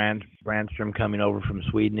 maybe Brandstrom coming over from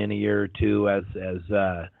Sweden in a year or two as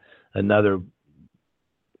another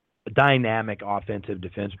dynamic offensive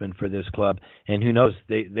defenseman for this club, and who knows,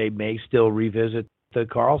 they may still revisit the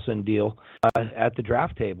Carlson deal at the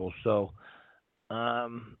draft table. So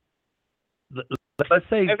let's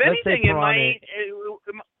say, if anything,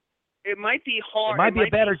 it might be hard. It might be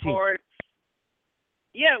a better team.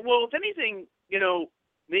 Yeah, well, if anything,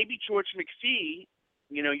 maybe George McPhee,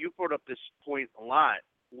 you brought up this point a lot,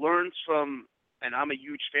 learns from, and I'm a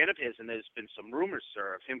huge fan of his, and there's been some rumors,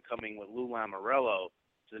 sir, of him coming with Lou Lamoriello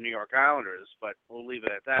to the New York Islanders, but we'll leave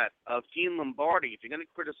it at that. Of Dean Lombardi, if you're going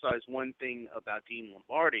to criticize one thing about Dean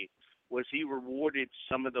Lombardi, was he rewarded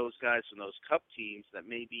some of those guys from those Cup teams that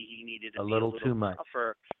maybe he needed to be a little too much.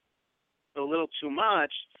 tougher, a little too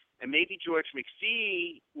much. And maybe George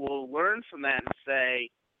McPhee will learn from that and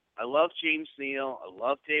say, I love James Neal, I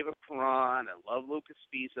love David Perron, I love Lucas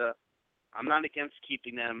Sbisa. I'm not against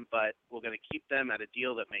keeping them, but we're going to keep them at a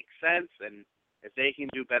deal that makes sense. And if they can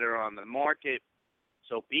do better on the market,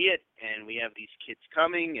 so be it. And we have these kids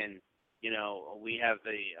coming, and, we have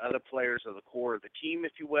the other players of the core of the team,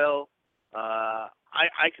 if you will.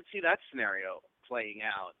 I could see that scenario playing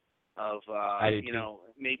out of,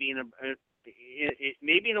 maybe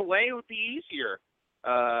maybe in a way it would be easier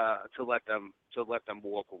to let them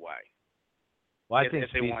walk away. Well, I think if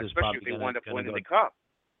they want, especially if they wind up winning the Cup.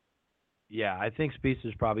 Yeah, I think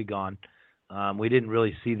Spisa's probably gone. We didn't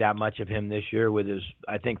really see that much of him this year with his,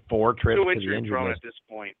 I think, 4 trips to the injury list at this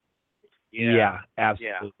point. Yeah,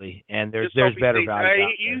 absolutely. Yeah. And there's better value out there.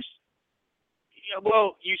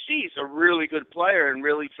 Well, you see, he's a really good player and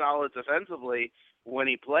really solid defensively when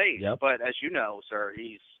he plays. Yep. But as you know, sir,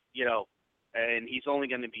 he's and he's only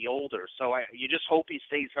going to be older. So you just hope he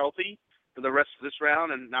stays healthy for the rest of this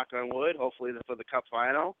round, and knock on wood, hopefully for the Cup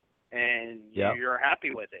final, and you're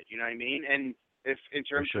happy with it. You know what I mean? And if in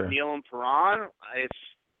terms of Neal and Perron,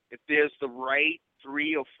 If there's the right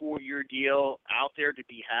 3 or 4 year deal out there to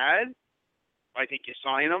be had, I think you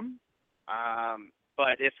sign them.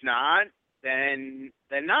 But if not, then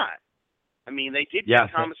not. I mean, they did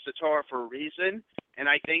get Thomas Tatar for a reason, and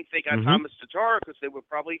I think they got Thomas Tatar because they were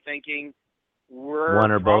probably thinking we're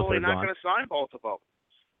probably not going to sign both of them.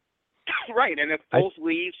 Right, and if both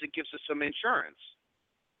leaves, it gives us some insurance.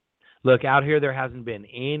 Look, out here there hasn't been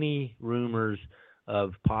any rumors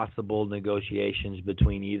of possible negotiations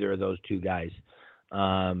between either of those two guys.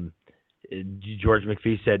 George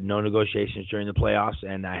McPhee said no negotiations during the playoffs,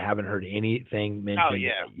 and I haven't heard anything mentioned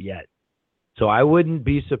yet. So I wouldn't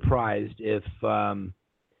be surprised if,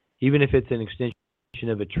 even if it's an extension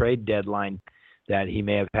of a trade deadline that he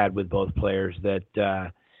may have had with both players, that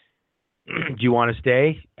do you want to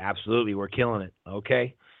stay? Absolutely, we're killing it.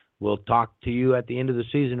 Okay, we'll talk to you at the end of the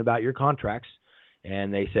season about your contracts.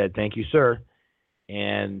 And they said, thank you, sir.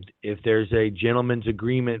 And if there's a gentleman's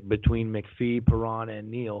agreement between McPhee, Perron,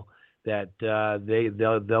 and Neal, that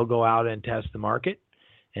they'll go out and test the market,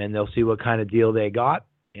 and they'll see what kind of deal they got,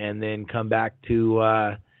 and then come back to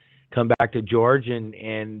George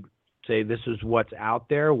and say, this is what's out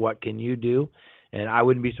there. What can you do? And I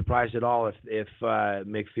wouldn't be surprised at all if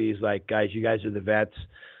McPhee's like, guys, you guys are the vets.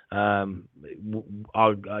 I'll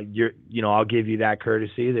give you that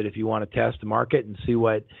courtesy that if you want to test the market and see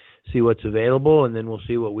what's available, and then we'll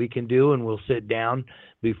see what we can do, and we'll sit down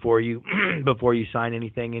before you sign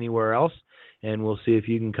anything anywhere else, and we'll see if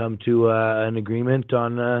you can come to an agreement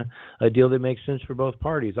on a deal that makes sense for both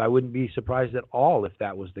parties. I wouldn't be surprised at all if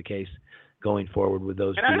that was the case going forward with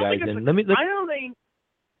those two guys.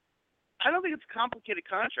 I don't think it's a complicated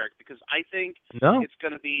contract, because I think it's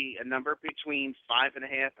going to be a number between 5.5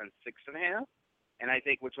 and 6.5, and I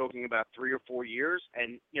think we're talking about 3 or 4 years.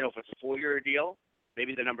 And if it's a 4-year deal,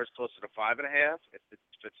 maybe the number is closer to 5.5. If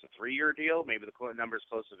it's a 3-year deal, maybe the number is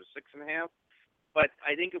closer to 6.5. But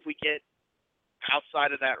I think if we get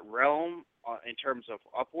outside of that realm in terms of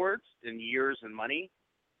upwards in years and money,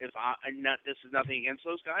 this is nothing against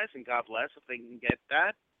those guys, and God bless if they can get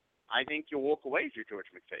that, I think you'll walk away if you're George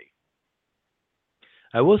McPhee.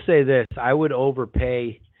 I will say this: I would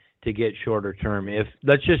overpay to get shorter term.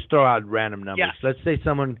 Let's just throw out random numbers. Yes. Let's say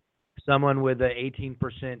someone with an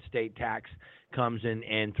 18% state tax comes in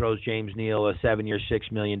and throws James Neal a 7-year,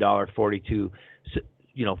 $6 million, $42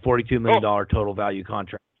 million total value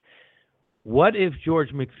contract. What if George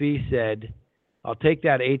McPhee said, "I'll take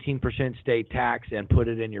that 18% state tax and put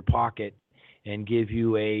it in your pocket and give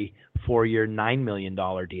you a 4-year, $9 million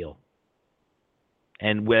deal"?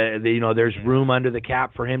 And there's room under the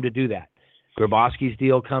cap for him to do that. Grabowski's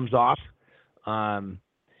deal comes off.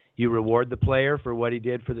 You reward the player for what he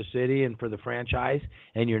did for the city and for the franchise,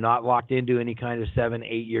 and you're not locked into any kind of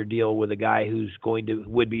 7-8 year deal with a guy who's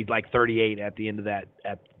would be like 38 at the end of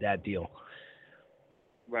that deal.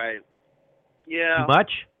 Right. Yeah. Too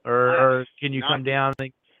much, or can you come down?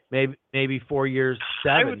 Maybe 4 years,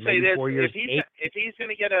 7. I would say maybe this: 4 years, if he's going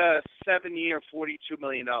to get a 7-year, $42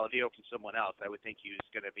 million deal from someone else, I would think he was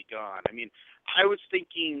going to be gone. I mean, I was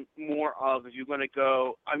thinking more of, if you're going to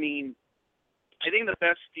go. I mean, I think the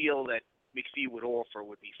best deal that McPhee would offer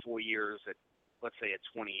would be 4 years at, let's say, at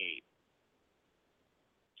 28.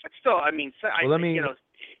 It's still, I mean,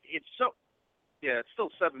 it's still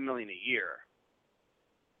 $7 million a year.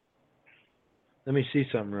 Let me see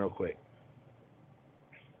something real quick.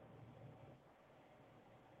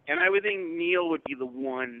 And I would think Neal would be the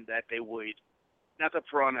one that they would, not that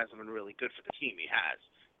Perron hasn't been really good for the team, he has,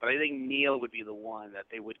 but I think Neal would be the one that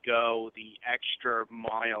they would go the extra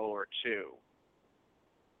mile or two.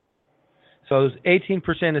 So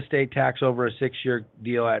 18% of state tax over a 6-year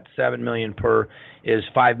deal at $7 million per is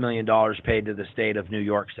 $5 million paid to the state of New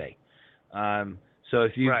York, say. So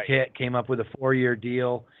if you came up with a 4-year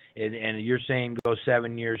deal and you're saying go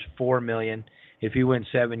 7 years, $4 million, if you went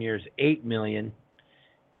 7 years, $8 million,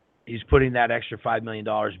 he's putting that extra $5 million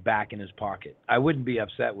back in his pocket. I wouldn't be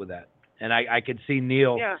upset with that. And I could see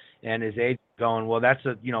Neal and his agent going, well, that's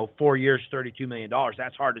 4 years, $32 million.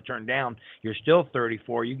 That's hard to turn down. You're still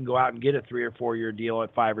 34. You can go out and get a 3 or 4 year deal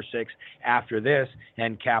at 5 or 6 after this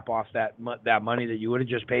and cap off that money that you would have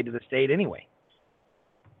just paid to the state anyway.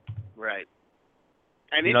 Right.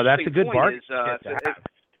 And that's a good bargain.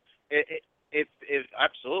 If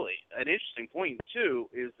absolutely, an interesting point too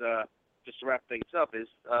is just to wrap things up is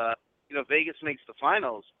Vegas makes the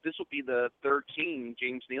finals. This will be the third team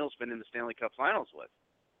James Neal's been in the Stanley Cup Finals with.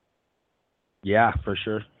 Yeah, for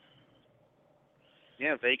sure.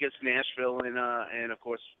 Yeah, Vegas, Nashville, and of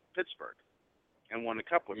course Pittsburgh, and won the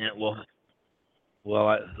cup with. Yeah, well,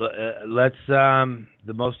 Well, let's.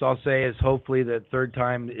 The most I'll say is hopefully the third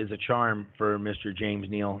time is a charm for Mr. James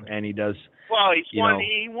Neal, and he does. Well, he's You won. know,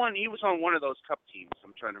 He won. He was on one of those cup teams.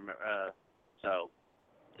 I'm trying to remember. So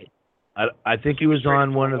I think he was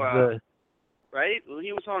on one of the. Right? Well,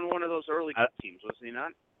 he was on one of those early cup teams, wasn't he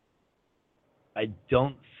not? I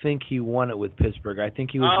don't think he won it with Pittsburgh. I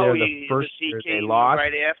think he was Oh, there the first he year they came lost.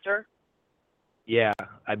 right after. Yeah,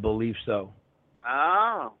 I believe so.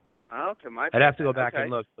 Oh, okay. I'd have to go back okay.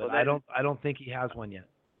 and look, but Well, then, I don't think he has one yet.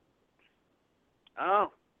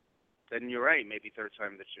 Oh, then you're right. Maybe third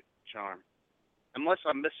time the charm, unless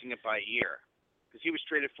I'm missing it by a year, because he was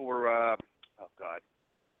traded for. Oh God,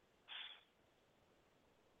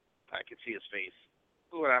 I can see his face.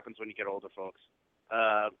 This is what happens when you get older, folks.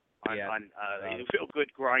 On a real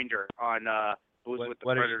good grinder on who was with the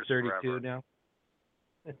Predators What are you, 32 forever. now?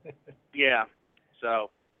 Yeah.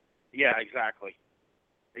 So, yeah, exactly.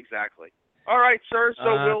 All right, sir.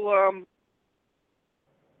 So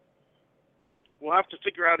we'll have to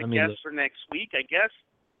figure out a guest for next week, I guess.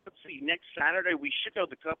 Let's see. Next Saturday we should know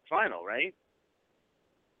the Cup final, right?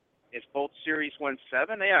 If both series went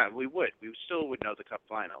 7, yeah, we would. We still would know the Cup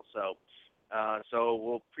final. So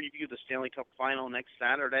we'll preview the Stanley Cup final next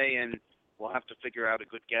Saturday, and we'll have to figure out a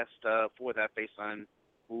good guest for that based on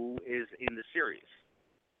who is in the series.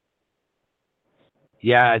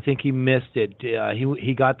 Yeah, I think he missed it.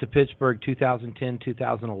 He got to Pittsburgh 2010,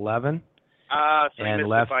 2011. So he and missed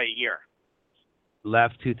left it by a year.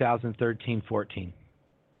 Left 2013, 14.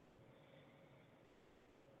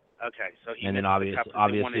 Okay, so he and then missed the Cup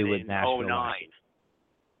obviously with in Nashville. 09.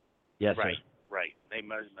 Yes, right, sir. Right. They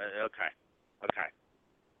must. Okay.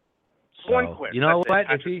 So, Hornquist. You know what?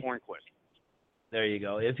 Patrick Hornquist. There you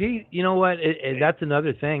go. If he, you know what? That's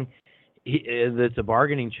another thing. That's a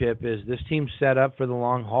bargaining chip. Is this team set up for the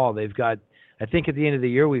long haul? They've got. I think at the end of the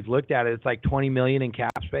year we've looked at it. It's like $20 million in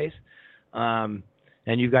cap space, and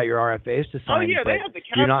you've got your RFAs to sign. Oh yeah, they have the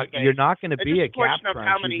cap space. You're not going to be a cap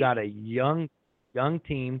crunch. You've got a young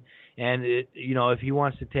team, and if he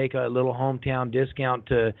wants to take a little hometown discount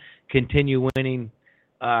to continue winning.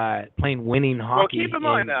 Playing winning hockey keep in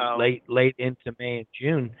mind, late into May and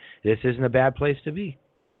June, this isn't a bad place to be.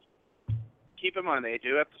 Keep in mind, they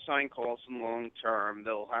do have to sign Carlson long term.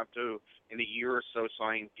 They'll have to, in a year or so,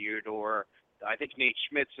 sign Theodore. I think Nate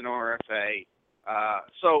Schmidt's an RFA.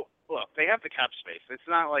 So, look, they have the cap space. It's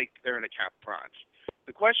not like they're in a cap crunch.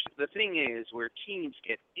 The thing is, where teams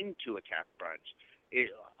get into a cap crunch,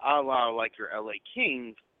 a la like your LA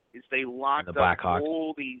Kings, is they locked up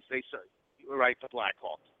all these. Right, the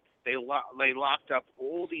Blackhawks. They locked up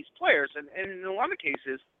all these players, and in a lot of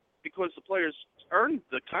cases, because the players earned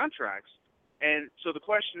the contracts. And so the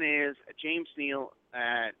question is, James Neal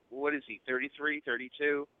at, what is he, 33,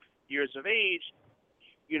 32 years of age,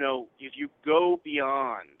 if you go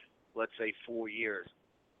beyond, let's say, 4 years,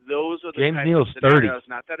 those are the James types Neal's of scenarios. 30.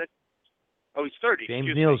 Not that he's 30.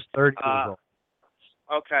 James Neal's 30 years old.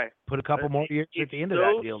 Okay. Put a couple more years at the end of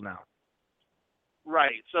that deal now.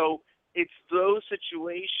 Right. So it's those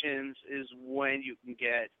situations is when you can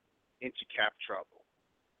get into cap trouble,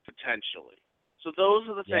 potentially. So those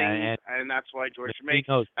are the things, and that's why George McPhee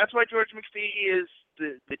is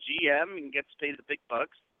the GM and gets paid the big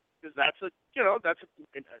bucks, because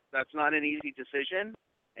that's not an easy decision,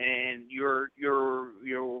 and you're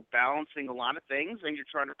balancing a lot of things, and you're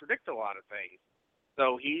trying to predict a lot of things.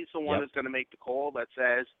 So he's the one that's going to make the call that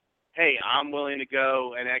says, hey, I'm willing to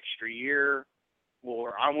go an extra year,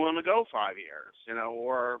 or I'm willing to go 5 years,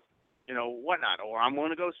 or whatnot, or I'm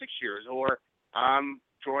willing to go 6 years, or I'm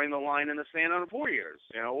drawing the line in the sand on 4 years,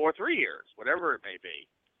 or 3 years, whatever it may be.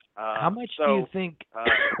 How much do you think?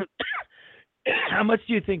 How much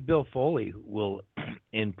do you think Bill Foley will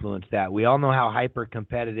influence that? We all know how hyper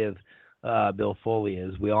competitive Bill Foley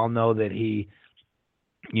is. We all know that he,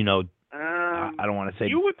 I don't want to say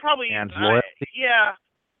you would probably loyalty. Yeah.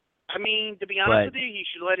 I mean, to be honest with you, he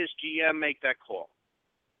should let his GM make that call.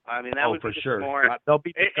 I mean, that would be sure. Smart. There'll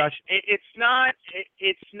be discussion. It's not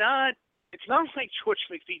like George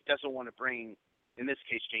McPhee doesn't want to bring, in this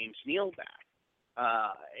case, James Neal back.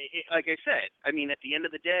 Like I said, I mean, at the end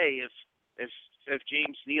of the day, if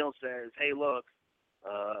James Neal says, "Hey, look,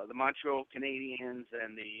 the Montreal Canadiens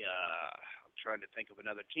and I'm trying to think of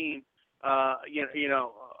another team,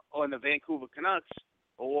 on the Vancouver Canucks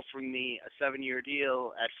are offering me a 7-year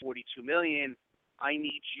deal at $42 million. I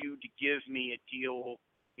need you to give me a deal,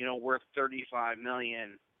 worth $35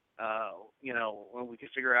 million. When we can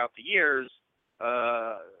figure out the years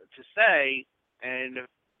to say." And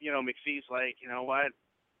McPhee's like, you know what?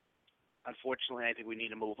 Unfortunately, I think we need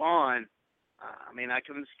to move on. I mean, I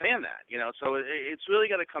can understand that, So it's really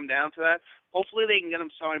going to come down to that. Hopefully, they can get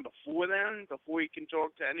him signed before then, before he can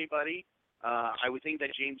talk to anybody. I would think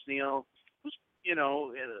that James Neal, who's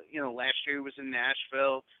last year he was in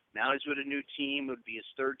Nashville. Now he's with a new team. It would be his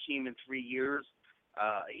third team in 3 years.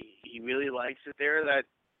 He really likes it there.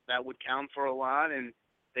 That would count for a lot, and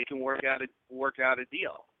they can work out a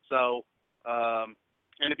deal. So,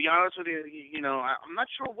 and to be honest with you, I'm not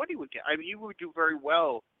sure what he would get. I mean, he would do very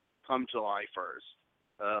well come July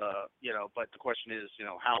 1st. But the question is,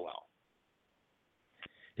 how well?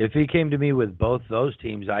 If he came to me with both those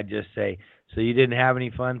teams, I'd just say, so you didn't have any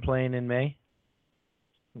fun playing in May?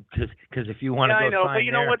 Because if you want to go I know, sign but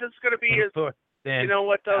you know what this is going to be is, then you know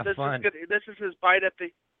what though, this is his bite at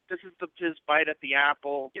his bite at the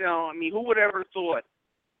apple. I mean, who would ever thought,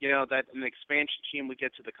 that an expansion team would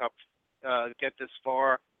get to the Cup, get this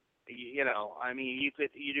far? I mean, you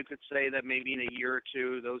could say that maybe in a year or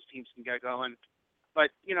two those teams can get going, but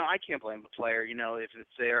I can't blame the player. If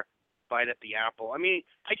it's their bite at the apple. I mean,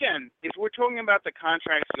 again, if we're talking about the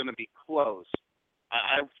contract's going to be close,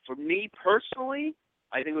 for me personally,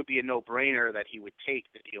 I think it would be a no-brainer that he would take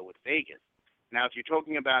the deal with Vegas. Now, if you're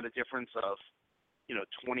talking about a difference of,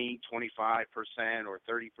 20, 25% or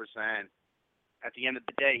 30%, at the end of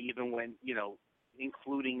the day, even when,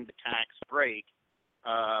 including the tax break,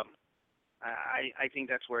 I think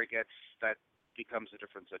that's where that becomes a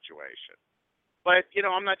different situation. But,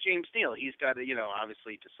 I'm not James Neal. He's got to,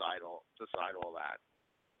 obviously decide all that.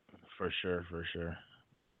 For sure.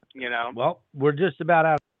 Well, we're just about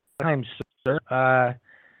out of time, sir.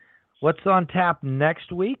 What's on tap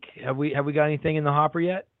next week? Have we got anything in the hopper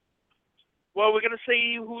yet? Well, we're going to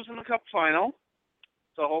see who's in the Cup final.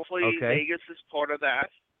 So hopefully Vegas is part of that.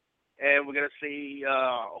 And we're going to see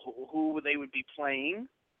who they would be playing.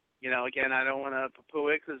 Again, I don't want to poo-poo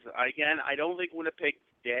it because, again, I don't think Winnipeg's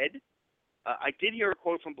dead. I did hear a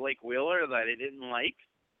quote from Blake Wheeler that I didn't like,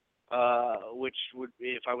 which would,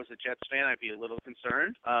 if I was a Jets fan, I'd be a little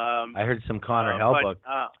concerned. I heard some Connor Hellebuck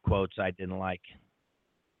quotes I didn't like.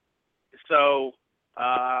 So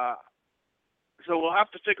we'll have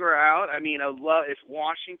to figure out. I mean, if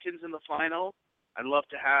Washington's in the final, I'd love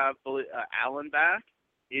to have Allen back.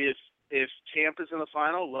 If Tampa's in the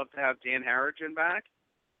final, I'd love to have Dan Harrigan back.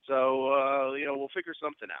 So we'll figure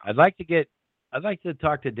something out. I'd like to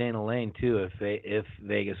talk to Dana Lane too if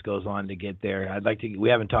Vegas goes on to get there. We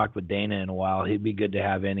haven't talked with Dana in a while. He'd be good to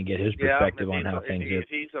have in and get his perspective on how things are. If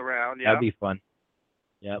he's around, yeah. That'd be fun.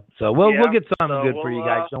 Yep. So we'll get something good for you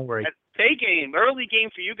guys. Don't worry. Early game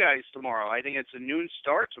for you guys tomorrow. I think it's a noon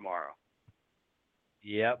start tomorrow.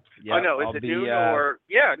 Yep. Oh no, is it noon or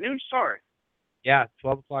noon start? Yeah,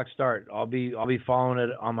 12 o'clock start. I'll be following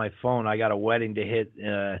it on my phone. I got a wedding to hit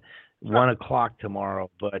 1 o'clock tomorrow,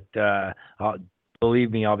 but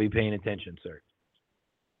believe me, I'll be paying attention, sir.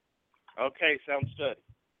 Okay, sounds good.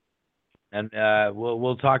 And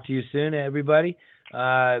we'll talk to you soon, everybody.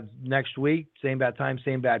 Next week, same bat time,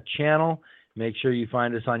 same bat channel. Make sure you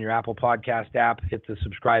find us on your Apple Podcast app. Hit the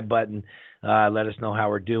subscribe button. Let us know how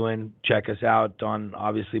we're doing. Check us out on,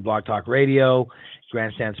 obviously, Blog Talk Radio,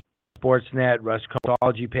 Grandstand Sportsnet, Russ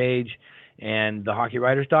Cartology page, and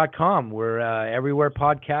thehockeywriters.com. We're everywhere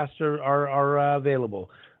podcasts are available.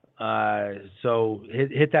 So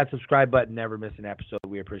hit that subscribe button. Never miss an episode.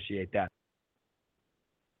 We appreciate that.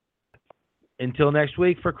 Until next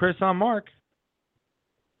week, for Chris, I'm Mark.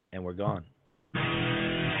 And we're gone.